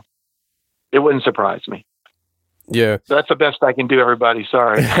 feet. So it wouldn't surprise me. Yeah. So that's the best I can do, everybody.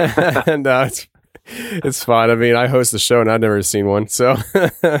 Sorry. No, it's fine. I mean, I host the show and I've never seen one. So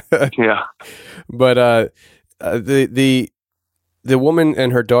yeah. But the woman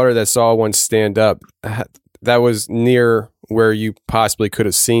and her daughter that saw one stand up, that was near where you possibly could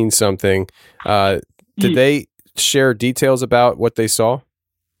have seen something. Did they share details about what they saw?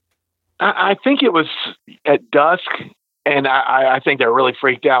 I think it was at dusk, and I think they're really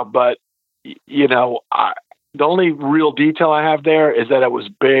freaked out. But, the only real detail I have there is that it was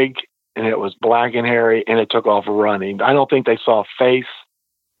big and it was black and hairy and it took off running. I don't think they saw a face.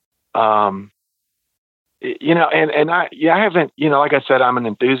 And I haven't, like I said, I'm an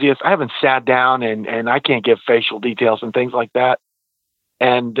enthusiast. I haven't sat down and I can't give facial details and things like that.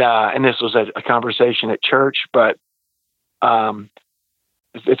 And this was a conversation at church, but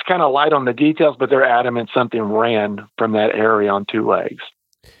it's kind of light on the details, but they're adamant something ran from that area on 2 legs.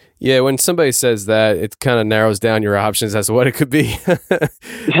 Yeah, when somebody says that, it kind of narrows down your options as to what it could be.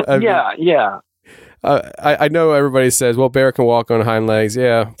 Yeah. I know everybody says, well, bear can walk on hind legs.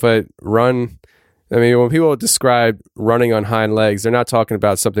 Yeah, but run. I mean, when people describe running on hind legs, they're not talking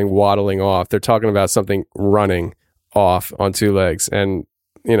about something waddling off. They're talking about something running off on 2 legs. And,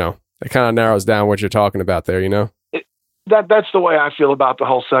 it kind of narrows down what you're talking about there, That's the way I feel about the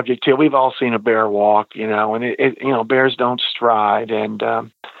whole subject too. We've all seen a bear walk, and bears don't stride. And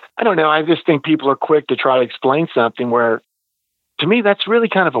I don't know. I just think people are quick to try to explain something where, to me, that's really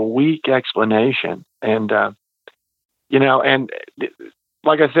kind of a weak explanation. And, and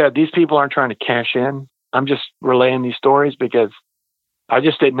like I said, these people aren't trying to cash in. I'm just relaying these stories because I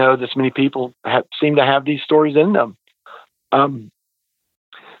just didn't know this many people seem to have these stories in them.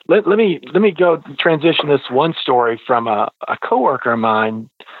 Let me go transition this one story from a coworker of mine.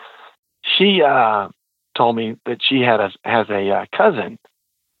 She told me that she has a cousin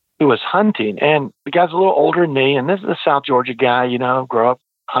who was hunting, and the guy's a little older than me. And this is a South Georgia guy, grew up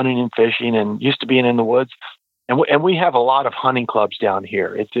hunting and fishing, and used to being in the woods. And we have a lot of hunting clubs down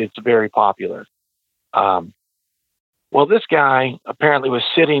here. It's very popular. Well, this guy apparently was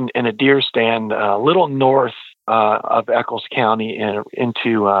sitting in a deer stand a little north of Eccles County and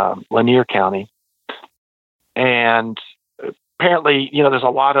into Lanier County. And apparently, there's a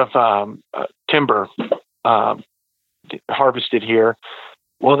lot of timber harvested here.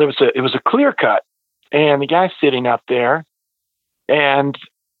 Well, it was a clear cut, and the guy's sitting up there, and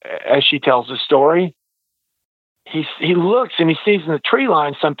as she tells the story, he looks and he sees in the tree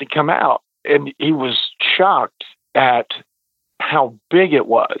line something come out, and he was shocked at how big it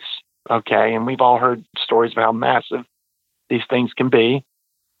was. Okay. And we've all heard stories about how massive these things can be.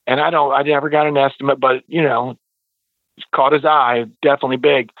 And I never got an estimate, but caught his eye, definitely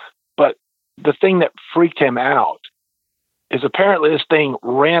big. But the thing that freaked him out is apparently this thing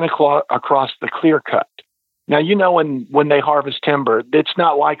ran across the clear cut. Now, when they harvest timber, it's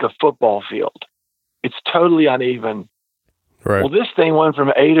not like a football field. It's totally uneven. Right. Well, this thing went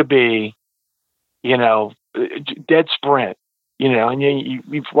from A to B, dead sprint, and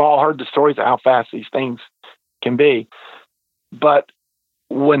you've all heard the stories of how fast these things can be. But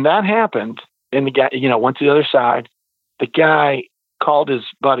when that happened, and the guy, went to the other side, the guy called his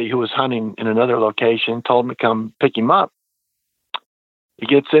buddy who was hunting in another location, told him to come pick him up. He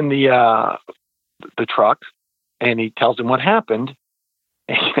gets in the truck, and he tells him what happened.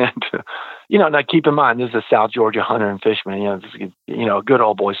 And, now keep in mind, this is a South Georgia hunter and fisherman, a good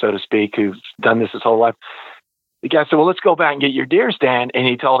old boy, so to speak, who's done this his whole life. The guy said, well, let's go back and get your deer stand. And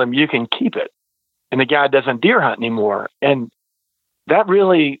he told him, you can keep it. And the guy doesn't deer hunt anymore. And that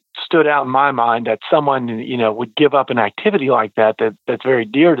really stood out in my mind, that someone, would give up an activity like that's very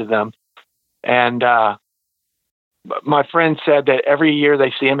dear to them. And my friend said that every year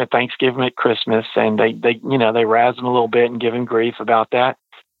they see him at Thanksgiving, at Christmas, and they razz him a little bit and give him grief about that.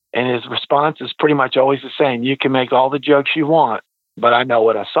 And his response is pretty much always the same. You can make all the jokes you want, but I know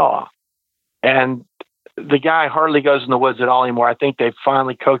what I saw. And the guy hardly goes in the woods at all anymore. I think they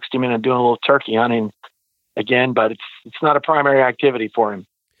finally coaxed him into doing a little turkey hunting again, but it's not a primary activity for him.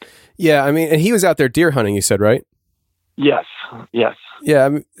 Yeah, I mean, and he was out there deer hunting, you said, right? Yes.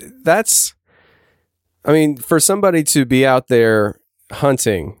 Yeah, I mean, for somebody to be out there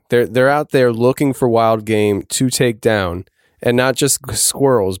hunting, they're out there looking for wild game to take down, and not just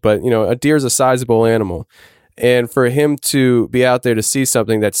squirrels, but, a deer's a sizable animal. And for him to be out there to see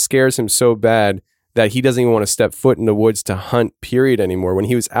something that scares him so bad that he doesn't even want to step foot in the woods to hunt, period, anymore, when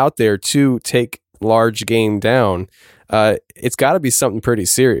he was out there to take large game down, it's got to be something pretty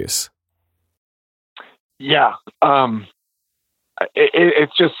serious. Yeah.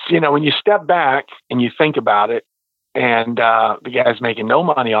 It's just, when you step back and you think about it, and the guy's making no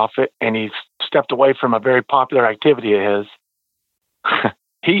money off it, and he's stepped away from a very popular activity of his,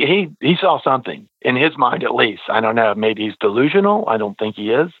 he saw something in his mind, at least. I don't know. Maybe he's delusional. I don't think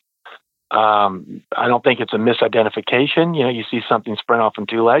he is. I don't think it's a misidentification. You see something sprint off on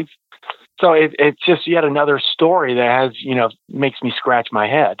two legs. So it's just yet another story that has, makes me scratch my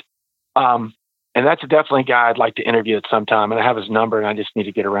head. And that's definitely a guy I'd like to interview at some time. And I have his number, and I just need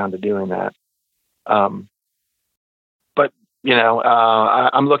to get around to doing that. But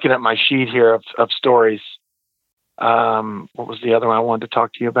I'm looking at my sheet here of stories. What was the other one I wanted to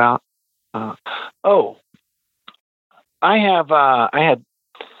talk to you about? I had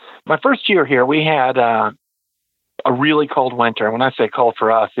my first year here. We had a really cold winter. When I say cold for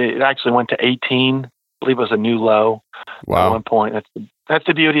us, it actually went to 18. I believe it was a new low. Wow. At one point. That's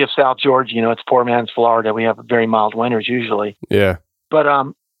the beauty of South Georgia. It's poor man's Florida. We have very mild winters usually. Yeah. But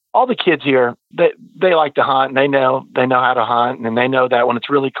all the kids here, they like to hunt, and they know how to hunt, and they know that when it's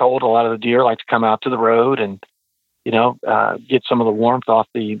really cold, a lot of the deer like to come out to the road and get some of the warmth off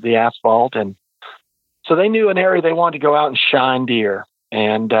the asphalt. And so they knew an area they wanted to go out and shine deer.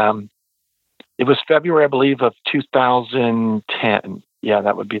 And it was February, I believe, of 2010. Yeah,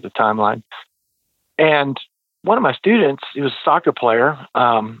 that would be the timeline. And one of my students, he was a soccer player,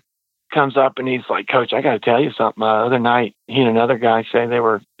 comes up and he's like, "Coach, I got to tell you something. The other night, he and another guy say they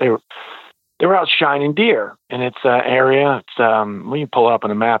were out shining deer, and it's an area. It's when you pull it up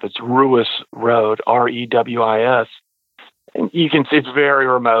on a map, it's Rewis Road, Rewis, and you can see it's very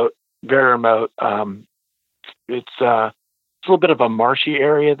remote, very remote. It's a little bit of a marshy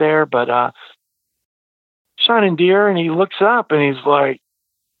area there, but shining deer." And he looks up and he's like,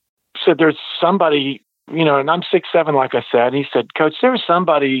 said, "There's somebody, and I'm 6'7", like I said." And he said, "Coach, there's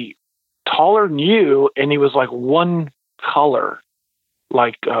somebody taller than you," and he was like one color,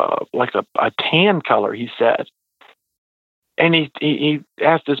 like a tan color, he said. And he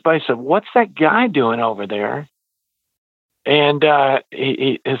asked his buddy, said, "What's that guy doing over there?" And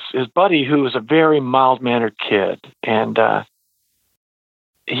his buddy, who was a very mild-mannered kid, and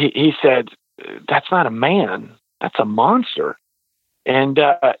he said, "That's not a man. That's a monster." And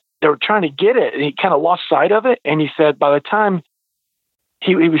they were trying to get it, and he kind of lost sight of it. And he said by the time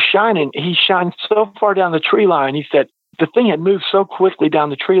he was shining, he shined so far down the tree line. He said the thing had moved so quickly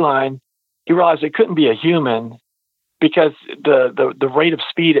down the tree line, he realized it couldn't be a human because the rate of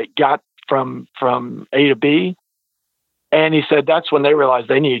speed it got from A to B. And he said that's when they realized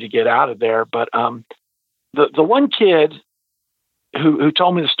they needed to get out of there. But the one kid who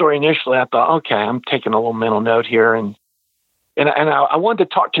told me the story initially, I thought, okay, I'm taking a little mental note here, and I wanted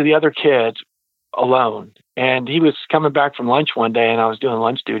to talk to the other kid alone. And he was coming back from lunch one day, and I was doing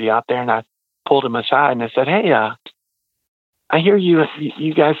lunch duty out there, and I pulled him aside and I said, "Hey, I hear you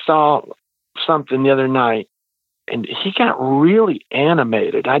guys saw something the other night." And he got really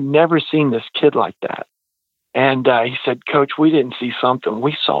animated. I'd never seen this kid like that. And he said, "Coach, we didn't see something.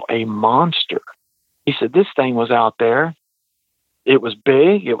 We saw a monster." He said, "This thing was out there. It was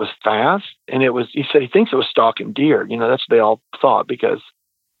big. It was fast. And he said he thinks it was stalking deer. That's what they all thought, because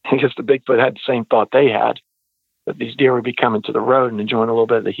I guess the Bigfoot had the same thought they had, that these deer would be coming to the road and enjoying a little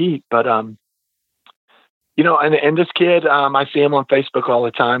bit of the heat." But, and this kid, I see him on Facebook all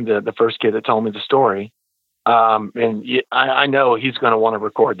the time, the first kid that told me the story. And I know he's going to want to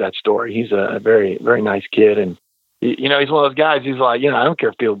record that story. He's a very, very nice kid. And, he's one of those guys, he's like, I don't care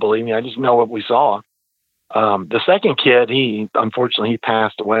if people believe me. I just know what we saw. The second kid, unfortunately, he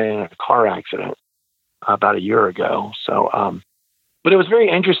passed away in a car accident about a year ago. So, but it was very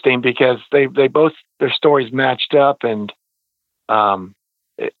interesting because they both, their stories matched up, and they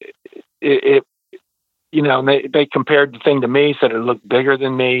compared the thing to me, said it looked bigger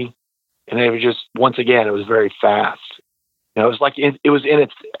than me, and they were just, once again, it was very fast. It was like it was in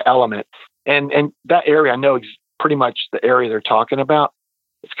its element, and that area, I know pretty much the area they're talking about.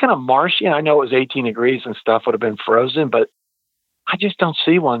 It's kind of marshy, and I know it was 18 degrees and stuff would have been frozen, but I just don't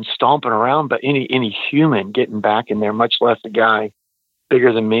see one stomping around, but any human getting back in there, much less a guy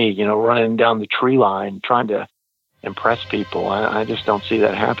bigger than me, running down the tree line trying to impress people. I just don't see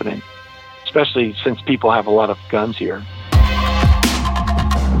that happening, especially since people have a lot of guns here.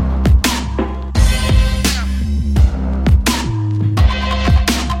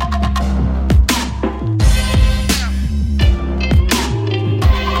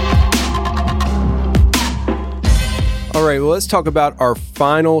 All right, well, let's talk about our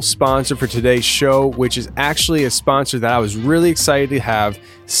final sponsor for today's show, which is actually a sponsor that I was really excited to have,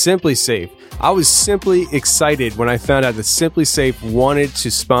 Simply Safe. I was simply excited when I found out that Simply Safe wanted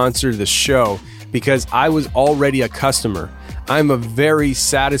to sponsor the show because I was already a customer. I'm a very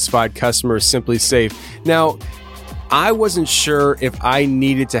satisfied customer of Simply Safe. Now, I wasn't sure if I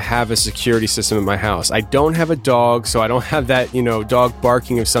needed to have a security system in my house. I don't have a dog, so I don't have that, dog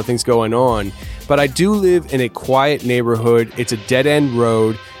barking if something's going on. But I do live in a quiet neighborhood. It's a dead-end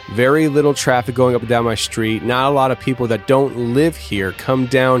road, very little traffic going up and down my street. Not a lot of people that don't live here come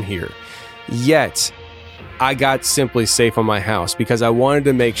down here. Yet, I got Simply Safe on my house because I wanted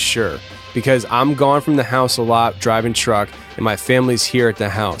to make sure. Because I'm gone from the house a lot, driving truck, and my family's here at the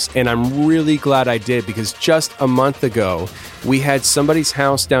house. And I'm really glad I did because just a month ago, we had somebody's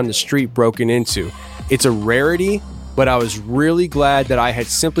house down the street broken into. It's a rarity, but I was really glad that I had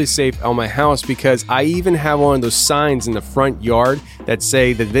Simply Safe on my house because I even have one of those signs in the front yard that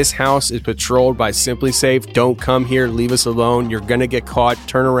say that this house is patrolled by Simply Safe. Don't come here, leave us alone. You're going to get caught.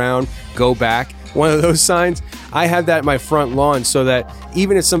 Turn around, go back. One of those signs. I have that in my front lawn so that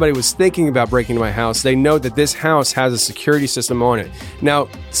even if somebody was thinking about breaking into my house, they know that this house has a security system on it. Now,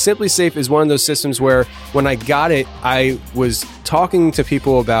 Simply Safe is one of those systems where when I got it, I was talking to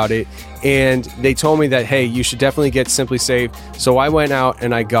people about it and they told me that, hey, you should definitely get Simply Safe. So I went out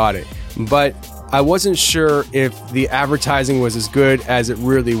and I got it. But I wasn't sure if the advertising was as good as it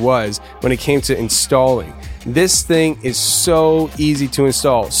really was when it came to installing. This thing is so easy to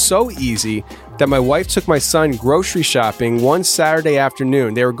install. So easy that my wife took my son grocery shopping one Saturday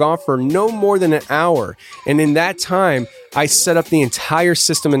afternoon. They were gone for no more than an hour. And in that time, I set up the entire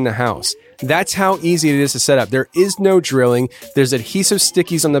system in the house. That's how easy it is to set up. There is no drilling. There's adhesive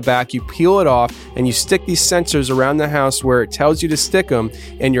stickies on the back. You peel it off and you stick these sensors around the house where it tells you to stick them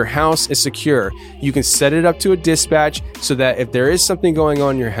and your house is secure. You can set it up to a dispatch so that if there is something going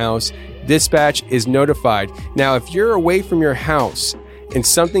on in your house, dispatch is notified. Now, if you're away from your house and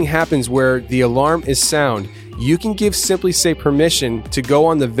something happens where the alarm is sound, you can give Simply Safe permission to go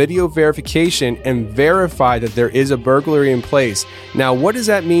on the video verification and verify that there is a burglary in place. Now, what does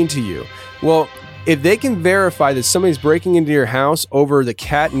that mean to you? Well, if they can verify that somebody's breaking into your house over the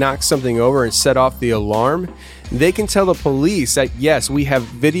cat knocked something over and set off the alarm, they can tell the police that, yes, we have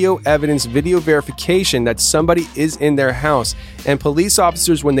video evidence, video verification that somebody is in their house. And police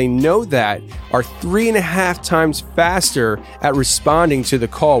officers, when they know that, are 3.5 times faster at responding to the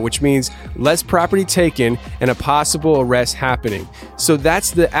call, which means less property taken and a possible arrest happening. So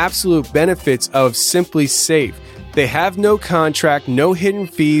that's the absolute benefits of Simply Safe. They have no contract, no hidden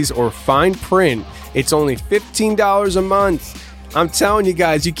fees or fine print. It's only $15 a month. I'm telling you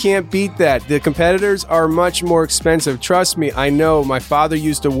guys, you can't beat that. The competitors are much more expensive. Trust me, I know. My father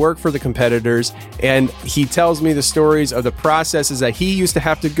used to work for the competitors, and he tells me the stories of the processes that he used to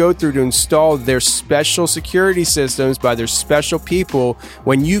have to go through to install their special security systems by their special people,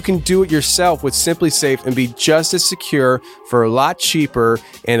 when you can do it yourself with Simply Safe and be just as secure for a lot cheaper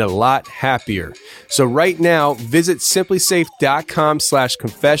and a lot happier. So right now, visit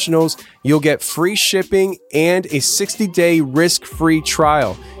simplysafe.com/confessionals. You'll get free shipping and a 60-day risk-free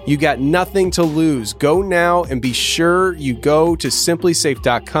trial. You got nothing to lose. Go now and be sure you go to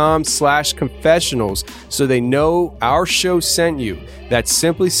simplysafe.com/confessionals so they know our show sent you. That's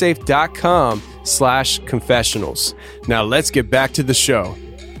simplysafe.com/confessionals. Now let's get back to the show.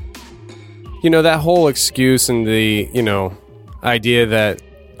 You know, that whole excuse and the, idea that,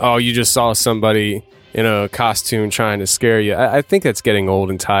 oh, you just saw somebody in a costume trying to scare you. I think that's getting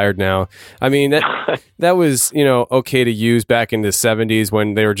old and tired now. I mean, that was, okay to use back in the 70s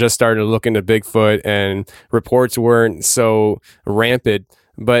when they were just starting to look into Bigfoot and reports weren't so rampant.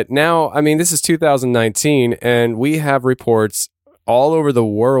 But now, I mean, this is 2019 and we have reports all over the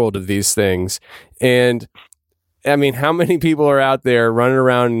world of these things. And I mean, how many people are out there running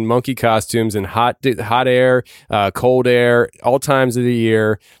around in monkey costumes in hot air, cold air, all times of the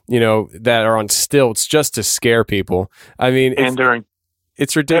year, that are on stilts just to scare people? I mean,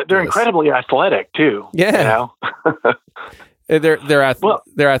 it's ridiculous. They're incredibly athletic too. Yeah. They're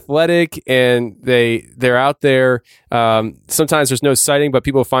athletic and they're out there. Sometimes there's no sighting, but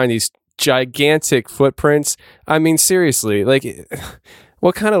people find these gigantic footprints. I mean, seriously, like,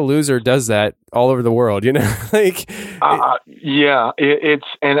 what kind of loser does that all over the world? You know, like, it's,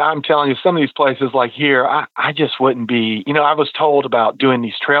 and I'm telling you, some of these places like here, I just wouldn't be, you know, I was told about doing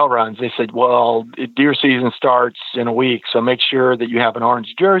these trail runs. They said, well, deer season starts in a week, so make sure that you have an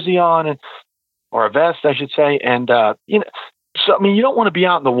orange jersey on, or a vest, I should say. And, you know, so, I mean, you don't want to be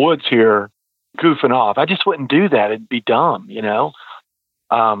out in the woods here goofing off. I just wouldn't do that. It'd be dumb, you know?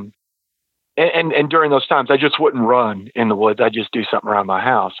 And during those times, I just wouldn't run in the woods. I'd just do something around my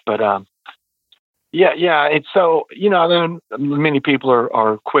house. But, yeah. It's so, you know, then many people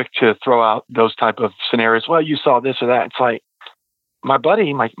are quick to throw out those type of scenarios. Well, you saw this or that. It's like, my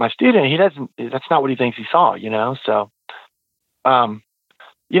buddy, my student, that's not what he thinks he saw, you know? So,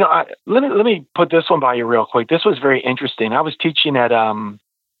 you know, let me put this one by you real quick. This was very interesting. I was teaching at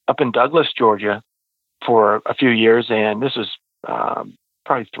up in Douglas, Georgia, for a few years, and this was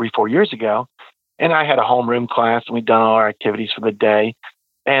probably 3-4 years ago. And I had a homeroom class, and we'd done all our activities for the day.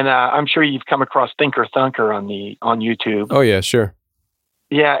 And I'm sure you've come across Thinker Thunker on YouTube. Oh yeah, sure.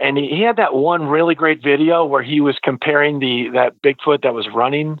 Yeah, and he had that one really great video where he was comparing that Bigfoot that was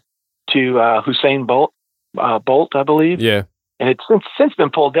running to Usain Bolt, I believe. Yeah. And it's since been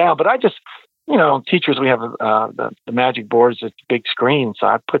pulled down, but I just, you know, teachers, we have the magic boards, it's a big screen. So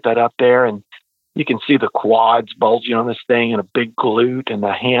I put that up there, and you can see the quads bulging on this thing, and a big glute, and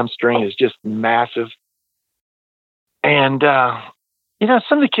the hamstring is just massive. And, you know,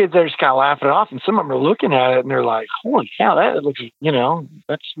 some of the kids are just kind of laughing it off, and some of them are looking at it and they're like, holy cow, that looks, you know,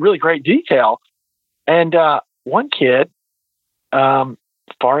 that's really great detail. And one kid,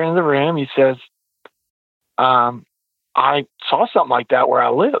 far into the room, he says, I saw something like that where I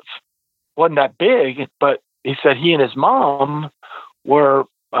live. Wasn't that big, but he said he and his mom were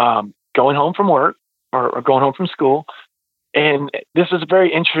going home from work or going home from school. And this is a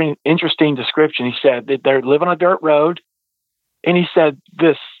very interesting description. He said that they're living on a dirt road. And he said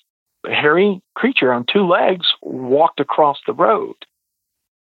this hairy creature on 2 legs walked across the road.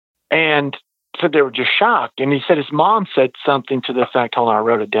 And said they were just shocked. And he said his mom said something to the effect, hold on, I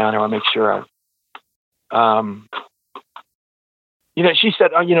wrote it down. I want to make sure you know, she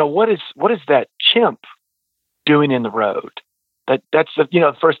said, oh, you know, what is that chimp doing in the road? That's the, you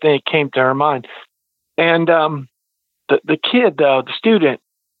know, the first thing that came to her mind. And the kid, though, the student,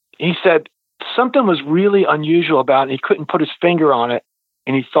 he said something was really unusual about it. He couldn't put his finger on it.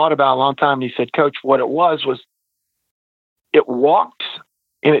 And he thought about it a long time. And he said, Coach, what it was it walked,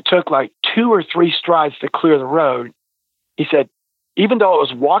 and it took like 2 or 3 strides to clear the road. He said, even though it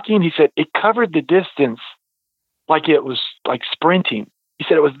was walking, he said, it covered the distance like it was like sprinting. He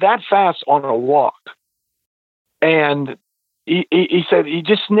said it was that fast on a walk. And he said he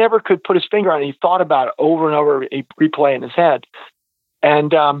just never could put his finger on it. He thought about it over and over, he replay in his head.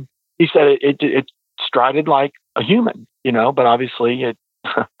 And he said it strided like a human, you know, but obviously it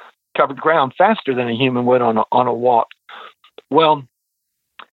covered ground faster than a human would on a walk. Well,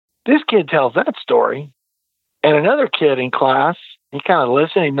 this kid tells that story, and another kid in class, he kind of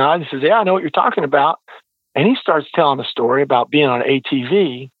listened, he nodded, he says, yeah, I know what you're talking about. And he starts telling a story about being on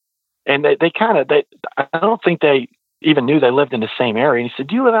ATV, and they I don't think they even knew they lived in the same area. And he said,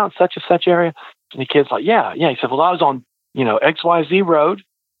 do you live out in such and such area? And the kid's like, yeah. He said, well, I was on, you know, XYZ road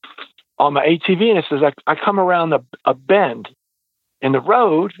on my ATV. And it says, I come around a bend in the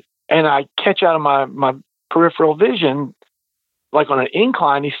road, and I catch out of my peripheral vision, like on an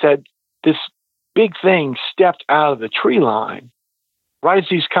incline. He said, this big thing stepped out of the tree line right as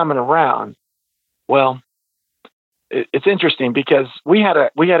he's coming around. Well, it's interesting because we had a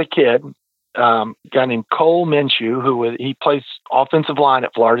kid, a guy named Cole Minshew, he plays offensive line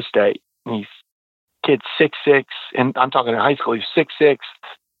at Florida State. He's kid 6'6", and I'm talking in high school. He's 6'6",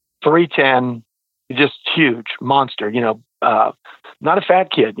 310, just huge monster. You know, not a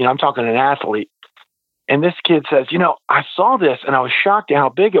fat kid. You know, I'm talking an athlete. And this kid says, you know, I saw this and I was shocked at how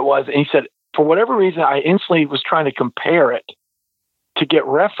big it was. And he said, for whatever reason, I instantly was trying to compare it to get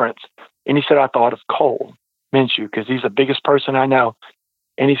reference. And he said, I thought of Cole Minshew because he's the biggest person I know.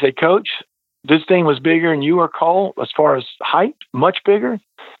 And he said, Coach, this thing was bigger than you or Cole as far as height, much bigger.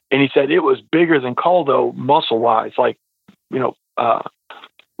 And he said it was bigger than Cole, though, muscle wise, like, you know,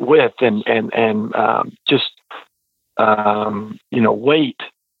 width and just, you know, weight.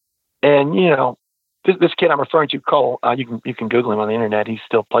 And, you know, this kid I'm referring to, Cole, you can Google him on the internet. He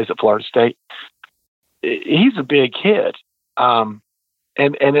still plays at Florida State. He's a big kid. And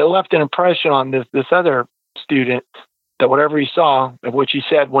it left an impression on this other student that whatever he saw, of which he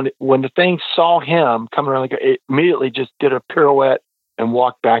said when the thing saw him coming around, it immediately just did a pirouette and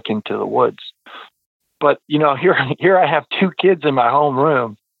walked back into the woods. But, you know, here I have 2 kids in my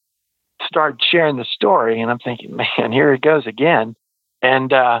homeroom started sharing the story, and I'm thinking, man, here it goes again.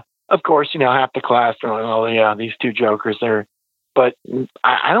 And of course, half the class are like, oh yeah, these two jokers there. But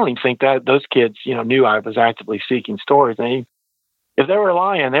I don't even think that those kids, knew I was actively seeking stories. If they were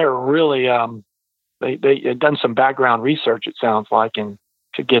lying, they were really they had done some background research, it sounds like, and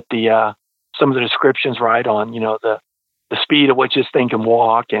to get the some of the descriptions right on the speed at which this thing can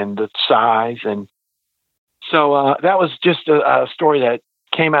walk and the size. And so that was just a story that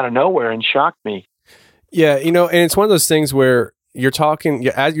came out of nowhere and shocked me. Yeah, and it's one of those things where you're talking,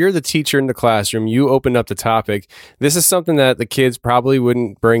 you're the teacher in the classroom, you opened up the topic. This is something that the kids probably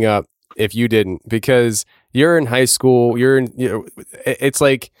wouldn't bring up if you didn't, because you're in high school, it's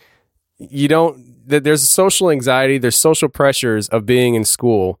like there's social anxiety, there's social pressures of being in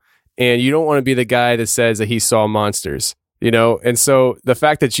school, and you don't want to be the guy that says that he saw monsters. And so the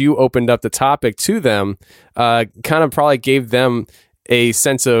fact that you opened up the topic to them kind of probably gave them a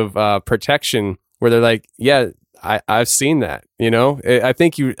sense of protection where they're like, yeah, I've seen that. I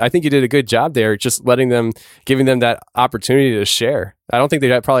think you did a good job there, just giving them that opportunity to share. I don't think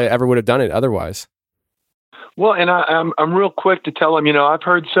they probably ever would have done it otherwise. Well, and I'm real quick to tell them, I've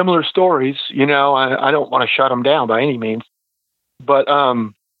heard similar stories. I don't want to shut them down by any means, but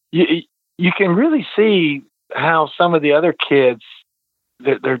you can really see how some of the other kids,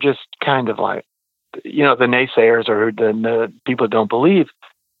 they're just kind of like, the naysayers or the people that don't believe,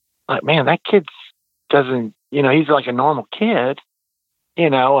 like, man, that kid doesn't, he's like a normal kid.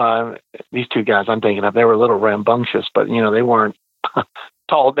 These two guys I'm thinking of, they were a little rambunctious, but, they weren't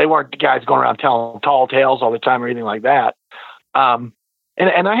tall. They weren't the guys going around telling tall tales all the time or anything like that. And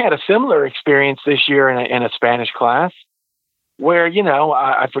I had a similar experience this year in a Spanish class where,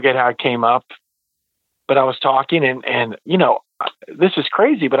 I forget how it came up, but I was talking and this is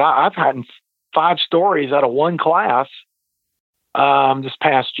crazy, but I've had 5 stories out of one class this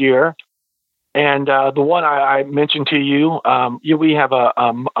past year. And the one I mentioned to you, we have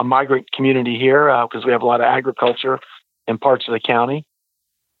a migrant community here because we have a lot of agriculture in parts of the county.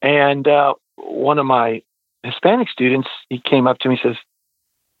 And one of my Hispanic students, he came up to me and says,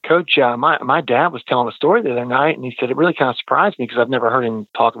 Coach, my dad was telling a story the other night, and he said it really kind of surprised me because I've never heard him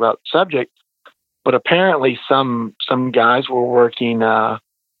talk about the subject. But apparently, some guys were working.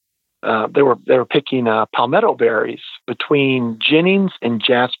 They were picking palmetto berries between Jennings and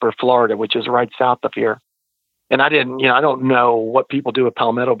Jasper, Florida, which is right south of here. And I don't know what people do with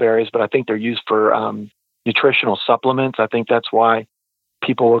palmetto berries, but I think they're used for nutritional supplements. I think that's why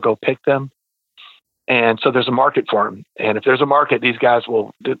people will go pick them. And so there's a market for them. And if there's a market, these guys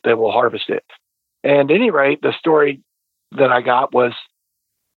will harvest it. And at any rate, the story that I got was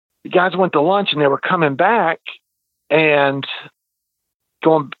the guys went to lunch and they were coming back and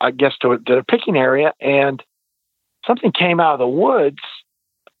going, I guess, to the picking area, and something came out of the woods,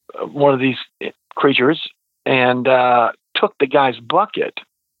 one of these creatures, and took the guy's bucket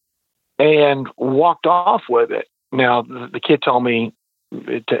and walked off with it. Now, the kid told me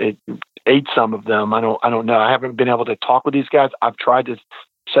it ate some of them. I don't know. I haven't been able to talk with these guys. I've tried to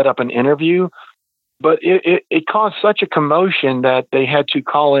set up an interview, but it caused such a commotion that they had to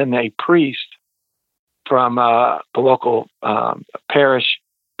call in a priest from the local parish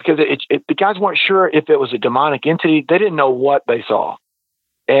because the guys weren't sure if it was a demonic entity. They didn't know what they saw.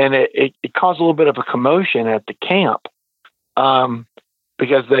 And it caused a little bit of a commotion at the camp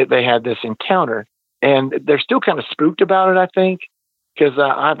because they had this encounter. And they're still kind of spooked about it, I think, because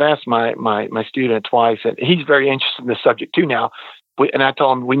I've asked my student twice, and he's very interested in this subject too now. And I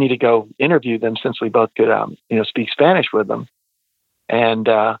told him we need to go interview them since we both could, speak Spanish with them. And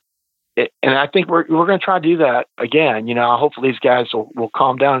I think we're going to try to do that again. Hopefully these guys will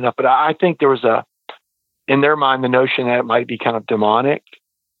calm down enough. But I think there was in their mind, the notion that it might be kind of demonic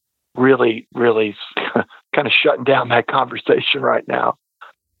really, really kind of shutting down that conversation right now.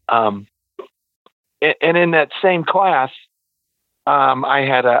 And in that same class, I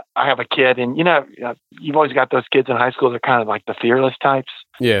have a kid, and you've always got those kids in high school. They're kind of like the fearless types.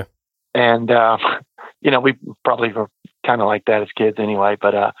 Yeah. And we probably were kind of like that as kids anyway.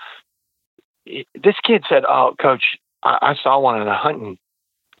 But this kid said, "Oh, Coach, I saw one in a hunting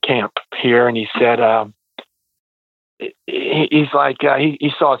camp here," and he said, "He's like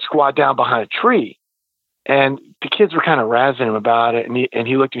he saw it squat down behind a tree." And the kids were kind of razzing him about it, and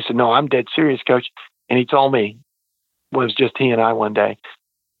he looked at me and said, "No, I'm dead serious, Coach." And he told me, was just he and I one day.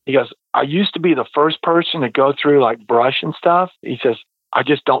 He goes, "I used to be the first person to go through like brush and stuff." He says, "I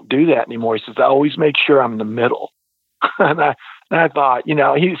just don't do that anymore." He says, "I always make sure I'm in the middle." and I thought, he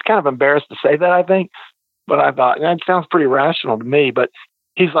was kind of embarrassed to say that, I think, but I thought that sounds pretty rational to me. But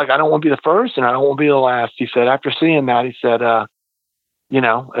he's like, "I don't want to be the first and I don't want to be the last." He said, after seeing that, he said,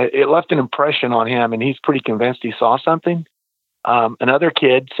 it left an impression on him, and he's pretty convinced he saw something. Another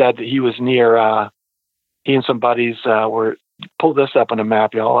kid said that he was near, he and some buddies were, pull this up on a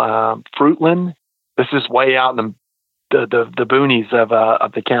map, y'all, Fruitland. This is way out in the boonies of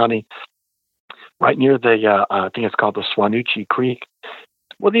the county, right near the, I think it's called the Swanuchi Creek.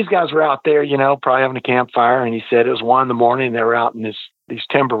 Well, these guys were out there, probably having a campfire, and he said it was 1 a.m. They were out in these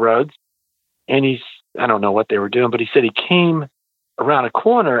timber roads, and I don't know what they were doing, but he said he came around a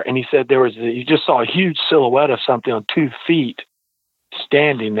corner, and he said he just saw a huge silhouette of something on 2 feet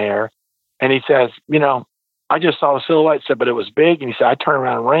standing there, and he says, I just saw a silhouette, but it was big, and he said, I turned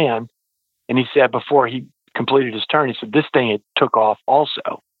around and ran, and he said before he completed his turn, he said, this thing had took off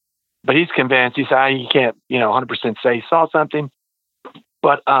also, but he's convinced, he said, he can't, 100% say he saw something,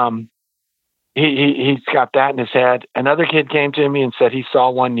 but he's got that in his head. Another kid came to me and said he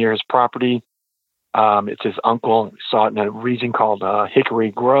saw one near his property. It's his uncle. He saw it in a region called Hickory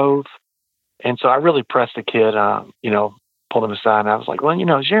Grove. And so I really pressed the kid, pulled him aside, and I was like, well,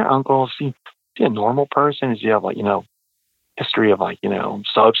 is your uncle, is he a normal person? Does he have history of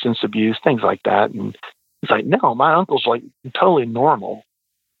substance abuse, things like that? And he's like, no, my uncle's totally normal.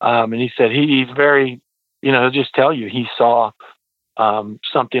 And he said he's very, he'll just tell you he saw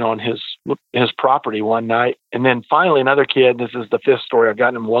something on his property one night. And then finally another kid, this is the 5th story I've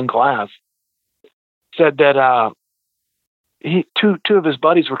gotten in one class, said that two of his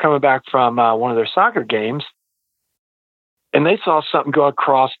buddies were coming back from one of their soccer games, and they saw something go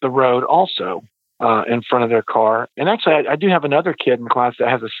across the road also in front of their car. And actually, I do have another kid in class that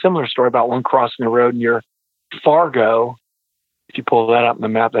has a similar story about one crossing the road near Fargo. If you pull that up in the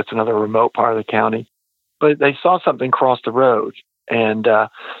map, that's another remote part of the county. But they saw something cross the road. And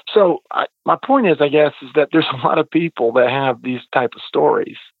my point is, I guess, is that there's a lot of people that have these type of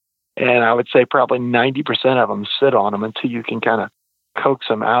stories. And I would say probably 90% of them sit on them until you can kind of coax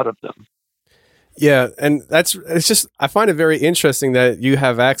them out of them. Yeah. And I find it very interesting that you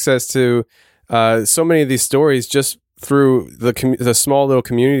have access to so many of these stories just through the small little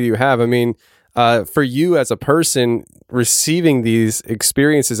community you have. I mean, for you as a person receiving these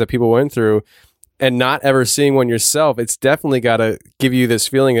experiences that people went through and not ever seeing one yourself, it's definitely got to give you this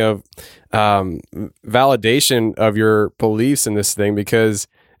feeling of validation of your beliefs in this thing, because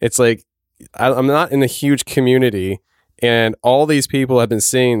it's like, I'm not in a huge community and all these people have been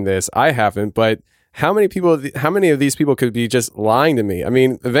seeing this. I haven't, but how many of these people could be just lying to me? I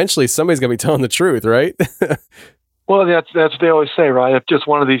mean, eventually somebody's going to be telling the truth, right? Well, that's what they always say, right? If just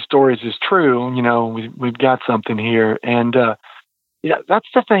one of these stories is true, we've got something here. And, that's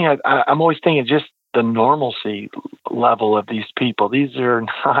the thing. I'm always thinking just the normalcy level of these people. These are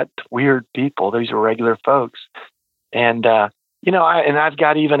not weird people. These are regular folks. And, I've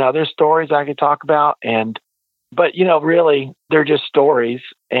got even other stories I could talk about. But really, they're just stories.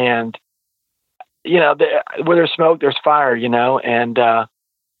 And, where there's smoke, there's fire, and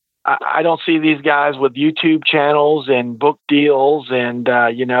I don't see these guys with YouTube channels and book deals and,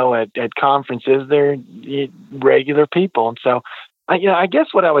 at conferences. They're regular people. And so, I guess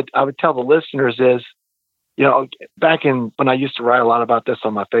what I would tell the listeners is, back when I used to write a lot about this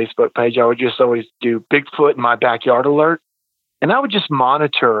on my Facebook page, I would just always do Bigfoot in my backyard alert. And I would just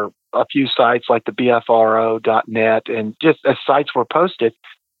monitor a few sites like the BFRO.net and just as sites were posted.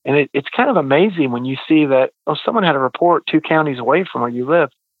 And it's kind of amazing when you see that, someone had a report 2 counties away from where you live.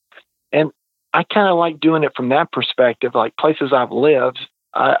 And I kind of like doing it from that perspective, like places I've lived.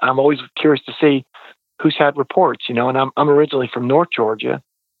 I'm always curious to see who's had reports, and I'm originally from North Georgia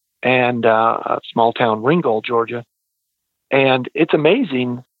and a small town, Ringgold, Georgia. And it's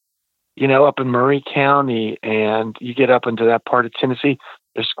amazing, up in Murray County, and you get up into that part of Tennessee,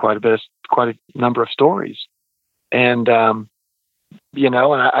 there's quite a number of stories. And, and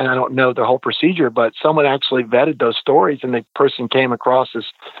I don't know the whole procedure, but someone actually vetted those stories and the person came across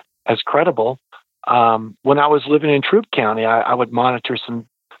as credible. When I was living in Troup County, I would monitor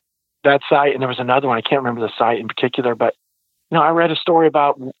that site, and there was another one. I can't remember the site in particular, but I read a story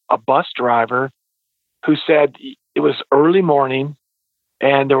about a bus driver who said it was early morning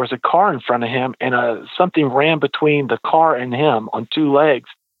and there was a car in front of him, and something ran between the car and him on 2 legs.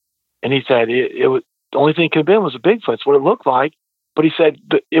 And he said it was the only thing it could have been was a Bigfoot. It's what it looked like. But he said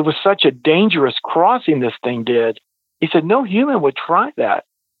it was such a dangerous crossing this thing did. He said no human would try that,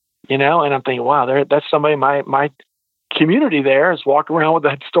 And I'm thinking, wow, that's somebody my community there is walking around with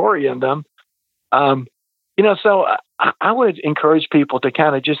that story in them. So I would encourage people to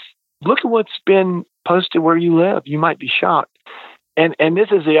kind of just look at what's been posted where you live. You might be shocked. And this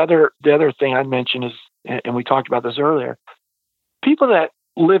is the other thing I'd mention is, and we talked about this earlier, people that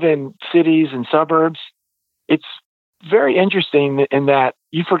live in cities and suburbs, it's very interesting in that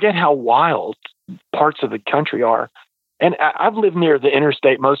you forget how wild parts of the country are. And I've lived near the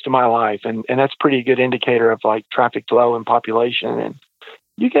interstate most of my life, and that's a pretty good indicator of like traffic flow and population. And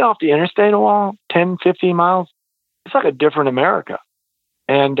you get off the interstate a while, 10, 15 miles, it's like a different America.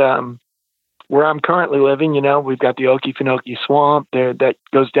 And where I'm currently living, we've got the Okefenokee Swamp there that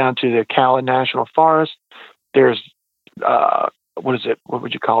goes down to the Callan National Forest. There's, what is it? What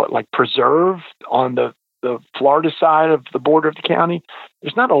would you call it? Like preserve on the Florida side of the border of the county.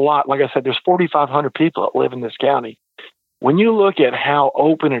 There's not a lot. Like I said, there's 4,500 people that live in this county. When you look at how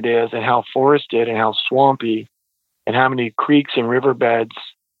open it is and how forested and how swampy and how many creeks and riverbeds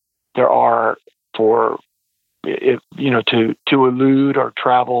there are for, to elude or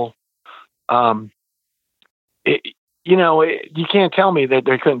travel, you can't tell me that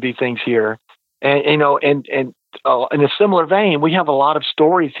there couldn't be things here. And in a similar vein, we have a lot of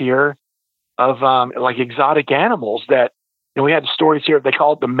stories here of like exotic animals that, we had stories here. They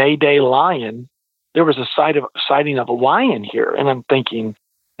call it the Mayday lion. There was a sighting of a lion here. And I'm thinking,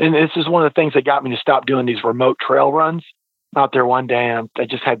 and this is one of the things that got me to stop doing these remote trail runs out there one day. And I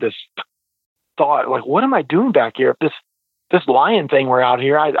just had this thought, like, what am I doing back here? If this lion thing were out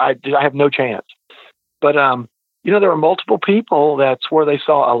here, I have no chance. But, there were multiple people that's where they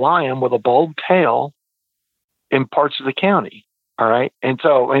saw a lion with a bald tail in parts of the county. All right. And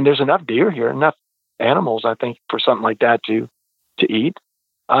there's enough deer here, enough animals, I think, for something like that to eat.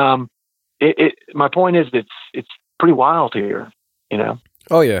 My point is it's pretty wild here,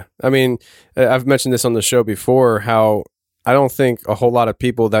 Oh yeah. I mean, I've mentioned this on the show before, how I don't think a whole lot of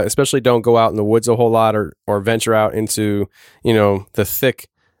people that especially don't go out in the woods a whole lot or venture out into, the thick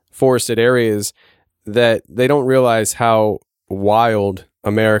forested areas, that they don't realize how wild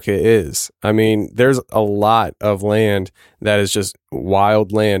America is. I mean, there's a lot of land that is just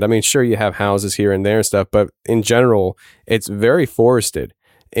wild land. I mean, sure, you have houses here and there and stuff, but in general, it's very forested.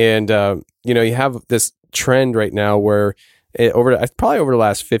 And, you have this trend right now where probably over the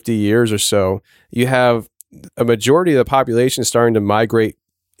last 50 years or so, you have a majority of the population starting to migrate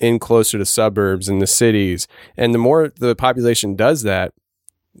in closer to suburbs and the cities. And the more the population does that,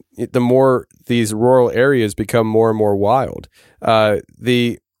 the more these rural areas become more and more wild. I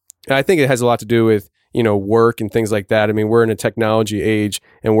think it has a lot to do with, work and things like that. I mean, we're in a technology age,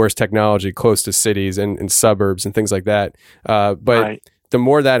 and where's technology close to cities and suburbs and things like that. But right. The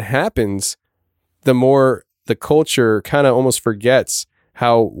more that happens, the more the culture kind of almost forgets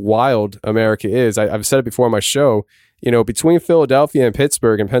how wild America is. I've said it before on my show, between Philadelphia and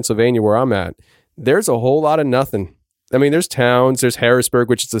Pittsburgh and Pennsylvania, where I'm at, there's a whole lot of nothing. I mean, there's towns, there's Harrisburg,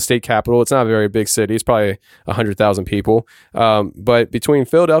 which is the state capital. It's not a very big city. It's probably 100,000 people. But between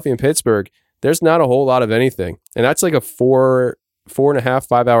Philadelphia and Pittsburgh, there's not a whole lot of anything. And that's like a 4.5,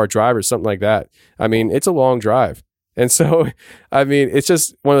 5 hour drive or something like that. I mean, it's a long drive. And so, I mean, it's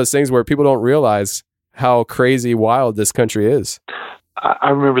just one of those things where people don't realize how crazy wild this country is. I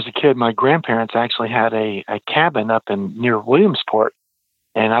remember as a kid, my grandparents actually had a cabin up near Williamsport.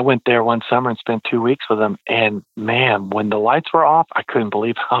 And I went there one summer and spent 2 weeks with them. And man, when the lights were off, I couldn't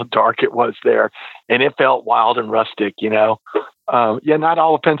believe how dark it was there. And it felt wild and rustic, not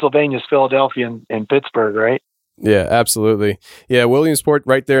all of Pennsylvania is Philadelphia and Pittsburgh, right? Yeah, absolutely. Yeah, Williamsport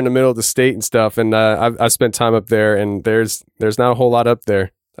right there in the middle of the state and stuff. And I've spent time up there, and there's not a whole lot up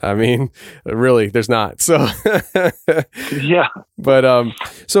there. I mean, really, there's not. So, yeah. But,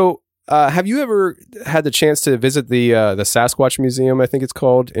 have you ever had the chance to visit the Sasquatch Museum, I think it's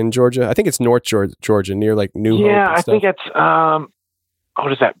called, in Georgia? I think it's North Georgia, near like New Hope. Yeah, I think it's,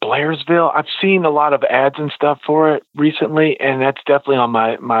 what is that, Blairsville? I've seen a lot of ads and stuff for it recently, and that's definitely on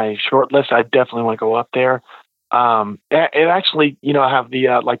my short list. I definitely want to go up there. It actually, I have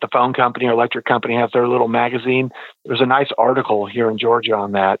the phone company or electric company has their little magazine. There's a nice article here in Georgia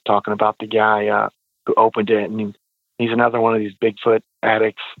on that, talking about the guy who opened it, and he's another one of these Bigfoot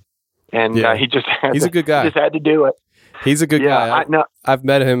addicts. And yeah. He's a good guy. He just had to do it. He's a good guy. I've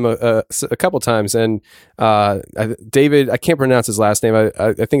met him a couple times, and David, I can't pronounce his last name.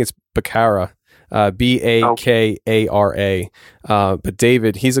 I think it's Bakara, Bakara. But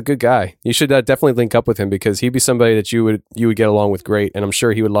David, he's a good guy. You should definitely link up with him, because he'd be somebody that you would get along with great, and I'm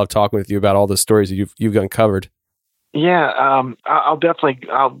sure he would love talking with you about all the stories that you've uncovered. Yeah, I'll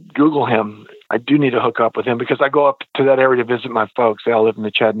Google him. I do need to hook up with him, because I go up to that area to visit my folks. They all live in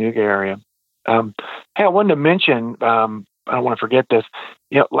the Chattanooga area. Hey, I wanted to mention, I don't want to forget this.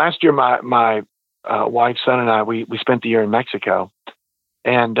 Last year, my wife, son, and I, we spent the year in Mexico.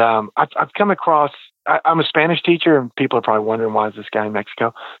 And I've come across, I'm a Spanish teacher, and people are probably wondering, why is this guy in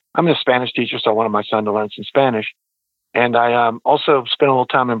Mexico? I'm a Spanish teacher, so I wanted my son to learn some Spanish. And I also spent a little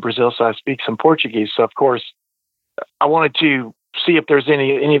time in Brazil, so I speak some Portuguese. So, of course, I wanted to see if there's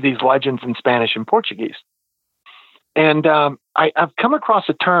any of these legends in Spanish and Portuguese. And I've come across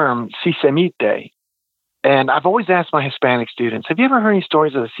the term sisemite, and I've always asked my Hispanic students, have you ever heard any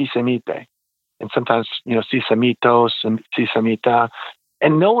stories of the sisemite? And sometimes, sisemitos and sisemita,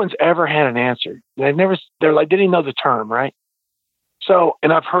 and no one's ever had an answer. They're like, didn't even know the term, right? So,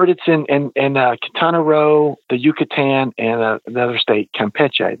 and I've heard it's in Quintana Roo, the Yucatan, and another state,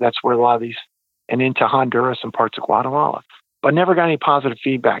 Campeche. That's where a lot of these, and into Honduras and parts of Guatemala. But I never got any positive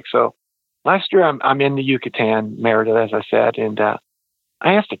feedback. So last year I'm in the Yucatan, Merida, as I said, and I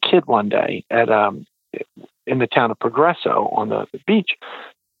asked a kid one day in the town of Progreso on the beach,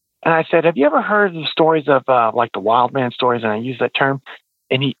 and I said, have you ever heard the stories of like the wild man stories? And I used that term,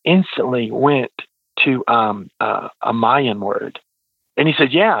 and he instantly went to a Mayan word. And he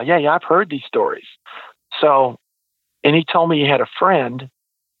said, yeah, I've heard these stories. So, and he told me he had a friend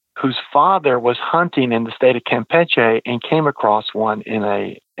whose father was hunting in the state of Campeche and came across one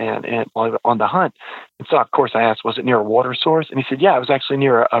on the hunt. And so, of course, I asked, was it near a water source? And he said, yeah, it was actually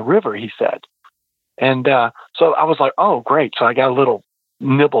near a river, he said. And so I was like, oh, great. So I got a little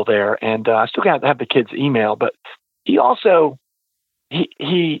nibble there, and I still got to have the kid's email. But he also,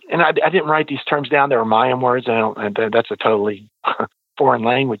 he and I didn't write these terms down. They were Mayan words, and that's a totally foreign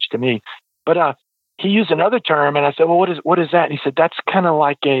language to me. But he used another term, and I said, well, what is that? And he said, that's kind of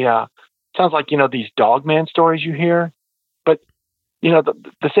like sounds like, these dogman stories you hear. But,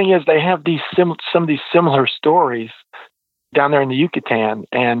 the thing is, they have some of these similar stories down there in the Yucatan.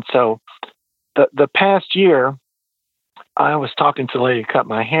 And so the past year, I was talking to the lady who cut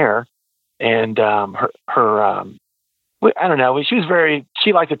my hair, and I don't know,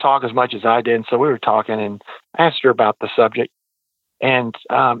 she liked to talk as much as I did. And so we were talking, and I asked her about the subject. And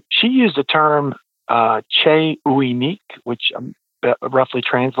she used the term Che Uinik, which roughly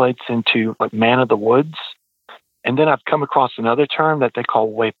translates into like man of the woods. And then I've come across another term that they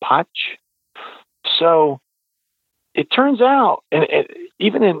call Wepach. So it turns out, and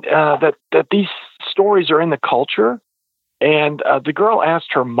even in that these stories are in the culture. And the girl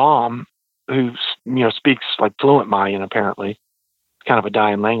asked her mom, who speaks like fluent Mayan, apparently. It's kind of a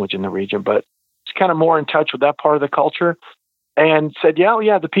dying language in the region, but it's kind of more in touch with that part of the culture. And said,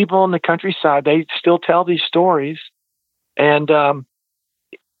 yeah, the people in the countryside, they still tell these stories. And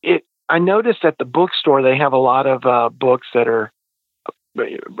I noticed at the bookstore, they have a lot of books that are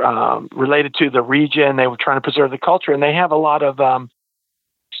related to the region. They were trying to preserve the culture, and they have a lot of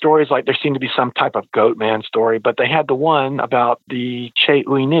stories, like there seemed to be some type of goat man story, but they had the one about the Che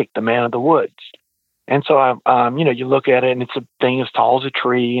Uinik, the man of the woods. And so, you look at it, and it's a thing as tall as a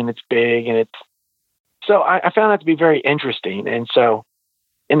tree, and it's big, and so I found that to be very interesting. And so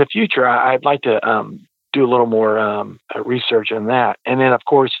in the future, I'd like to do a little more research on that. And then, of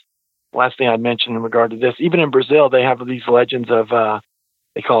course, last thing I'd mention in regard to this, even in Brazil, they have these legends of,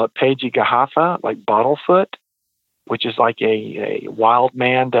 they call it Pé de Garrafa, like Bottlefoot, which is like a wild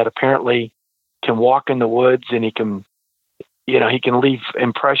man that apparently can walk in the woods, and he can leave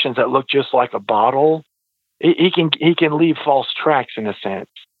impressions that look just like a bottle. He can leave false tracks in a sense.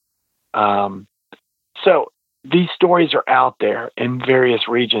 So these stories are out there in various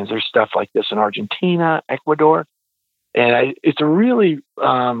regions. There's stuff like this in Argentina, Ecuador, and it's a really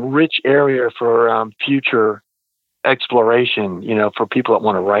rich area for future exploration, for people that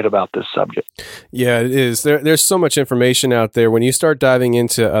want to write about this subject. Yeah, it is. There's so much information out there. When you start diving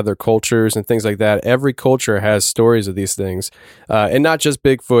into other cultures and things like that, every culture has stories of these things. And not just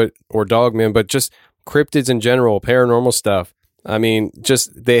Bigfoot or Dogman, but just cryptids in general, paranormal stuff. I mean,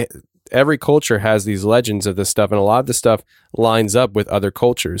 every culture has these legends of this stuff, and a lot of this stuff lines up with other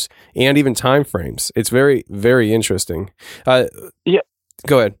cultures and even time frames. It's very, very interesting. Yeah.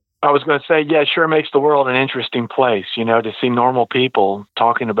 Go ahead. I was going to say, yeah, it sure makes the world an interesting place, to see normal people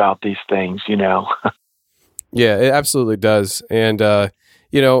talking about these things, Yeah, it absolutely does. And,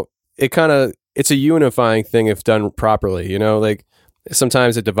 it's a unifying thing if done properly, like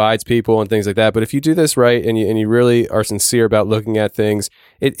sometimes it divides people and things like that. But if you do this right and you really are sincere about looking at things,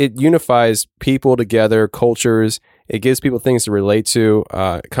 it unifies people together, cultures. It gives people things to relate to,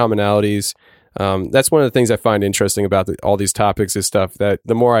 commonalities. That's one of the things I find interesting about all these topics is stuff that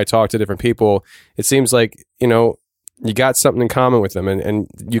the more I talk to different people, it seems like, you got something in common with them and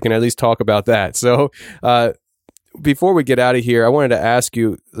you can at least talk about that. So, before we get out of here, I wanted to ask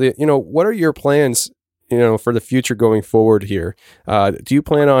you, what are your plans, for the future going forward here? Do you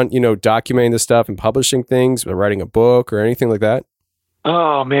plan on, documenting this stuff and publishing things or writing a book or anything like that?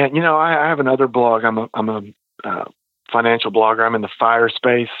 Oh man. I have another blog. I'm a financial blogger. I'm in the fire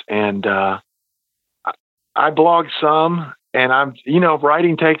space, and, I blog some, And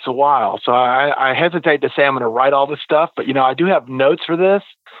writing takes a while. So I hesitate to say I'm going to write all this stuff, but, I do have notes for this.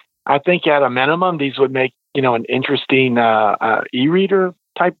 I think at a minimum, these would make, an interesting e-reader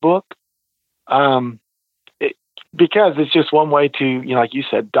type book. Because it's just one way to, like you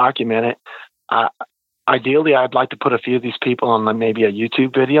said, document it. Ideally, I'd like to put a few of these people on maybe a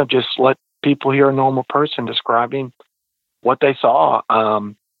YouTube video, just let people hear a normal person describing what they saw.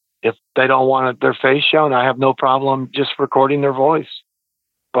 If they don't want their face shown, I have no problem just recording their voice.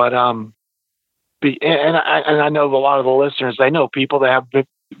 But and I know a lot of the listeners, they know people that have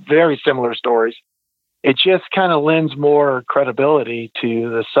very similar stories. It just kind of lends more credibility to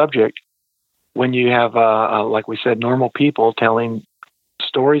the subject when you have, like we said, normal people telling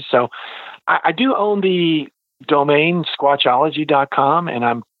stories. So I do own the domain squatchology.com, and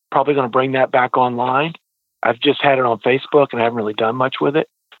I'm probably going to bring that back online. I've just had it on Facebook, and I haven't really done much with it.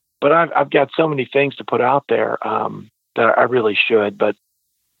 But I've got so many things to put out there that I really should. But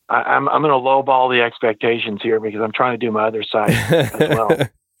I'm going to lowball the expectations here because I'm trying to do my other side as well.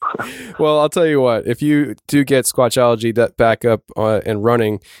 Well, I'll tell you what. If you do get Squatchology back up and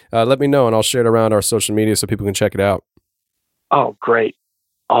running, let me know, and I'll share it around our social media so people can check it out. Oh, great.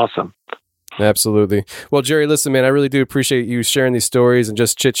 Awesome. Absolutely. Well, Jerry, listen, man, I really do appreciate you sharing these stories and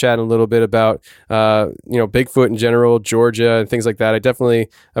just chit-chatting a little bit about, Bigfoot in general, Georgia, and things like that. I definitely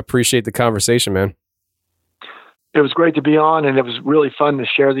appreciate the conversation, man. It was great to be on, and it was really fun to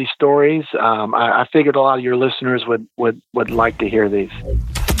share these stories. I figured a lot of your listeners would like to hear these.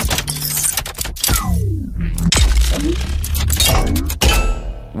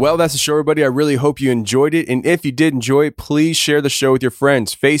 Well, that's the show, everybody. I really hope you enjoyed it. And if you did enjoy it, please share the show with your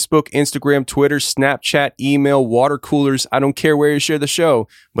friends. Facebook, Instagram, Twitter, Snapchat, email, water coolers. I don't care where you share the show.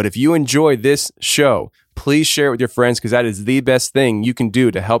 But if you enjoy this show, please share it with your friends because that is the best thing you can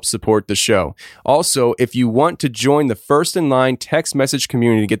do to help support the show. Also, if you want to join the First in Line text message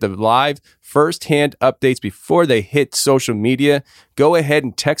community to get the live first-hand updates before they hit social media, go ahead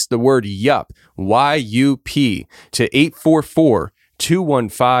and text the word YUP, Y-U-P, to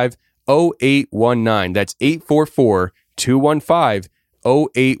 844-215-0819. That's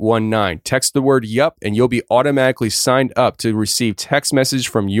 844-215-0819. Text the word YUP and you'll be automatically signed up to receive text message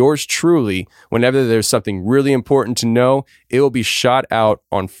from yours truly. Whenever there's something really important to know, it will be shot out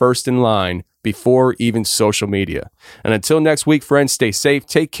on First in Line before even social media. And until next week, friends, stay safe,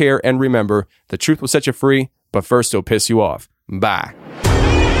 take care, and remember, the truth will set you free, but first it'll piss you off. Bye.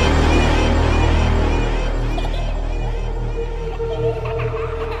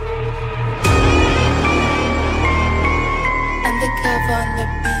 On the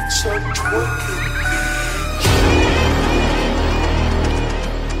beach or twerking.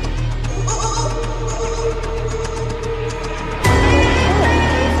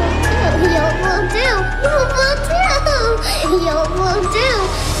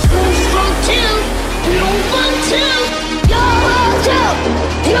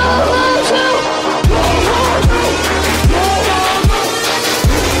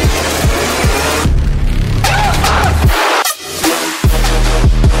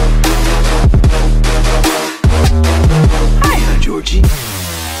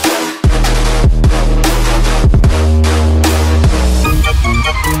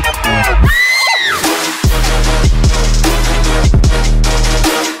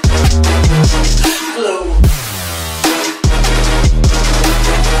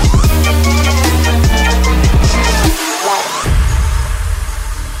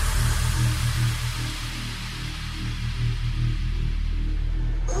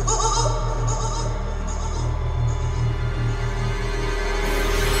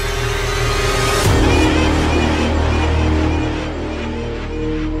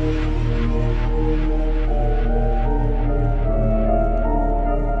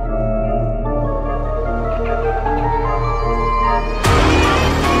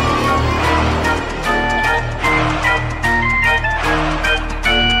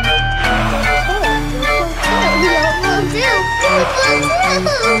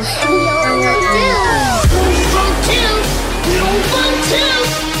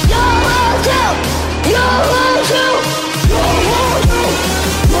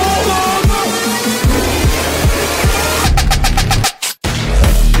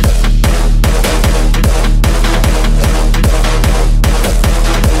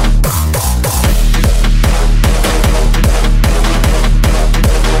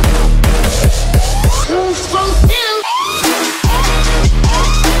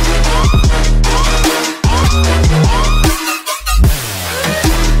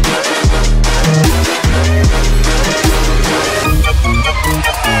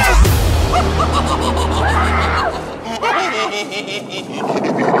 in.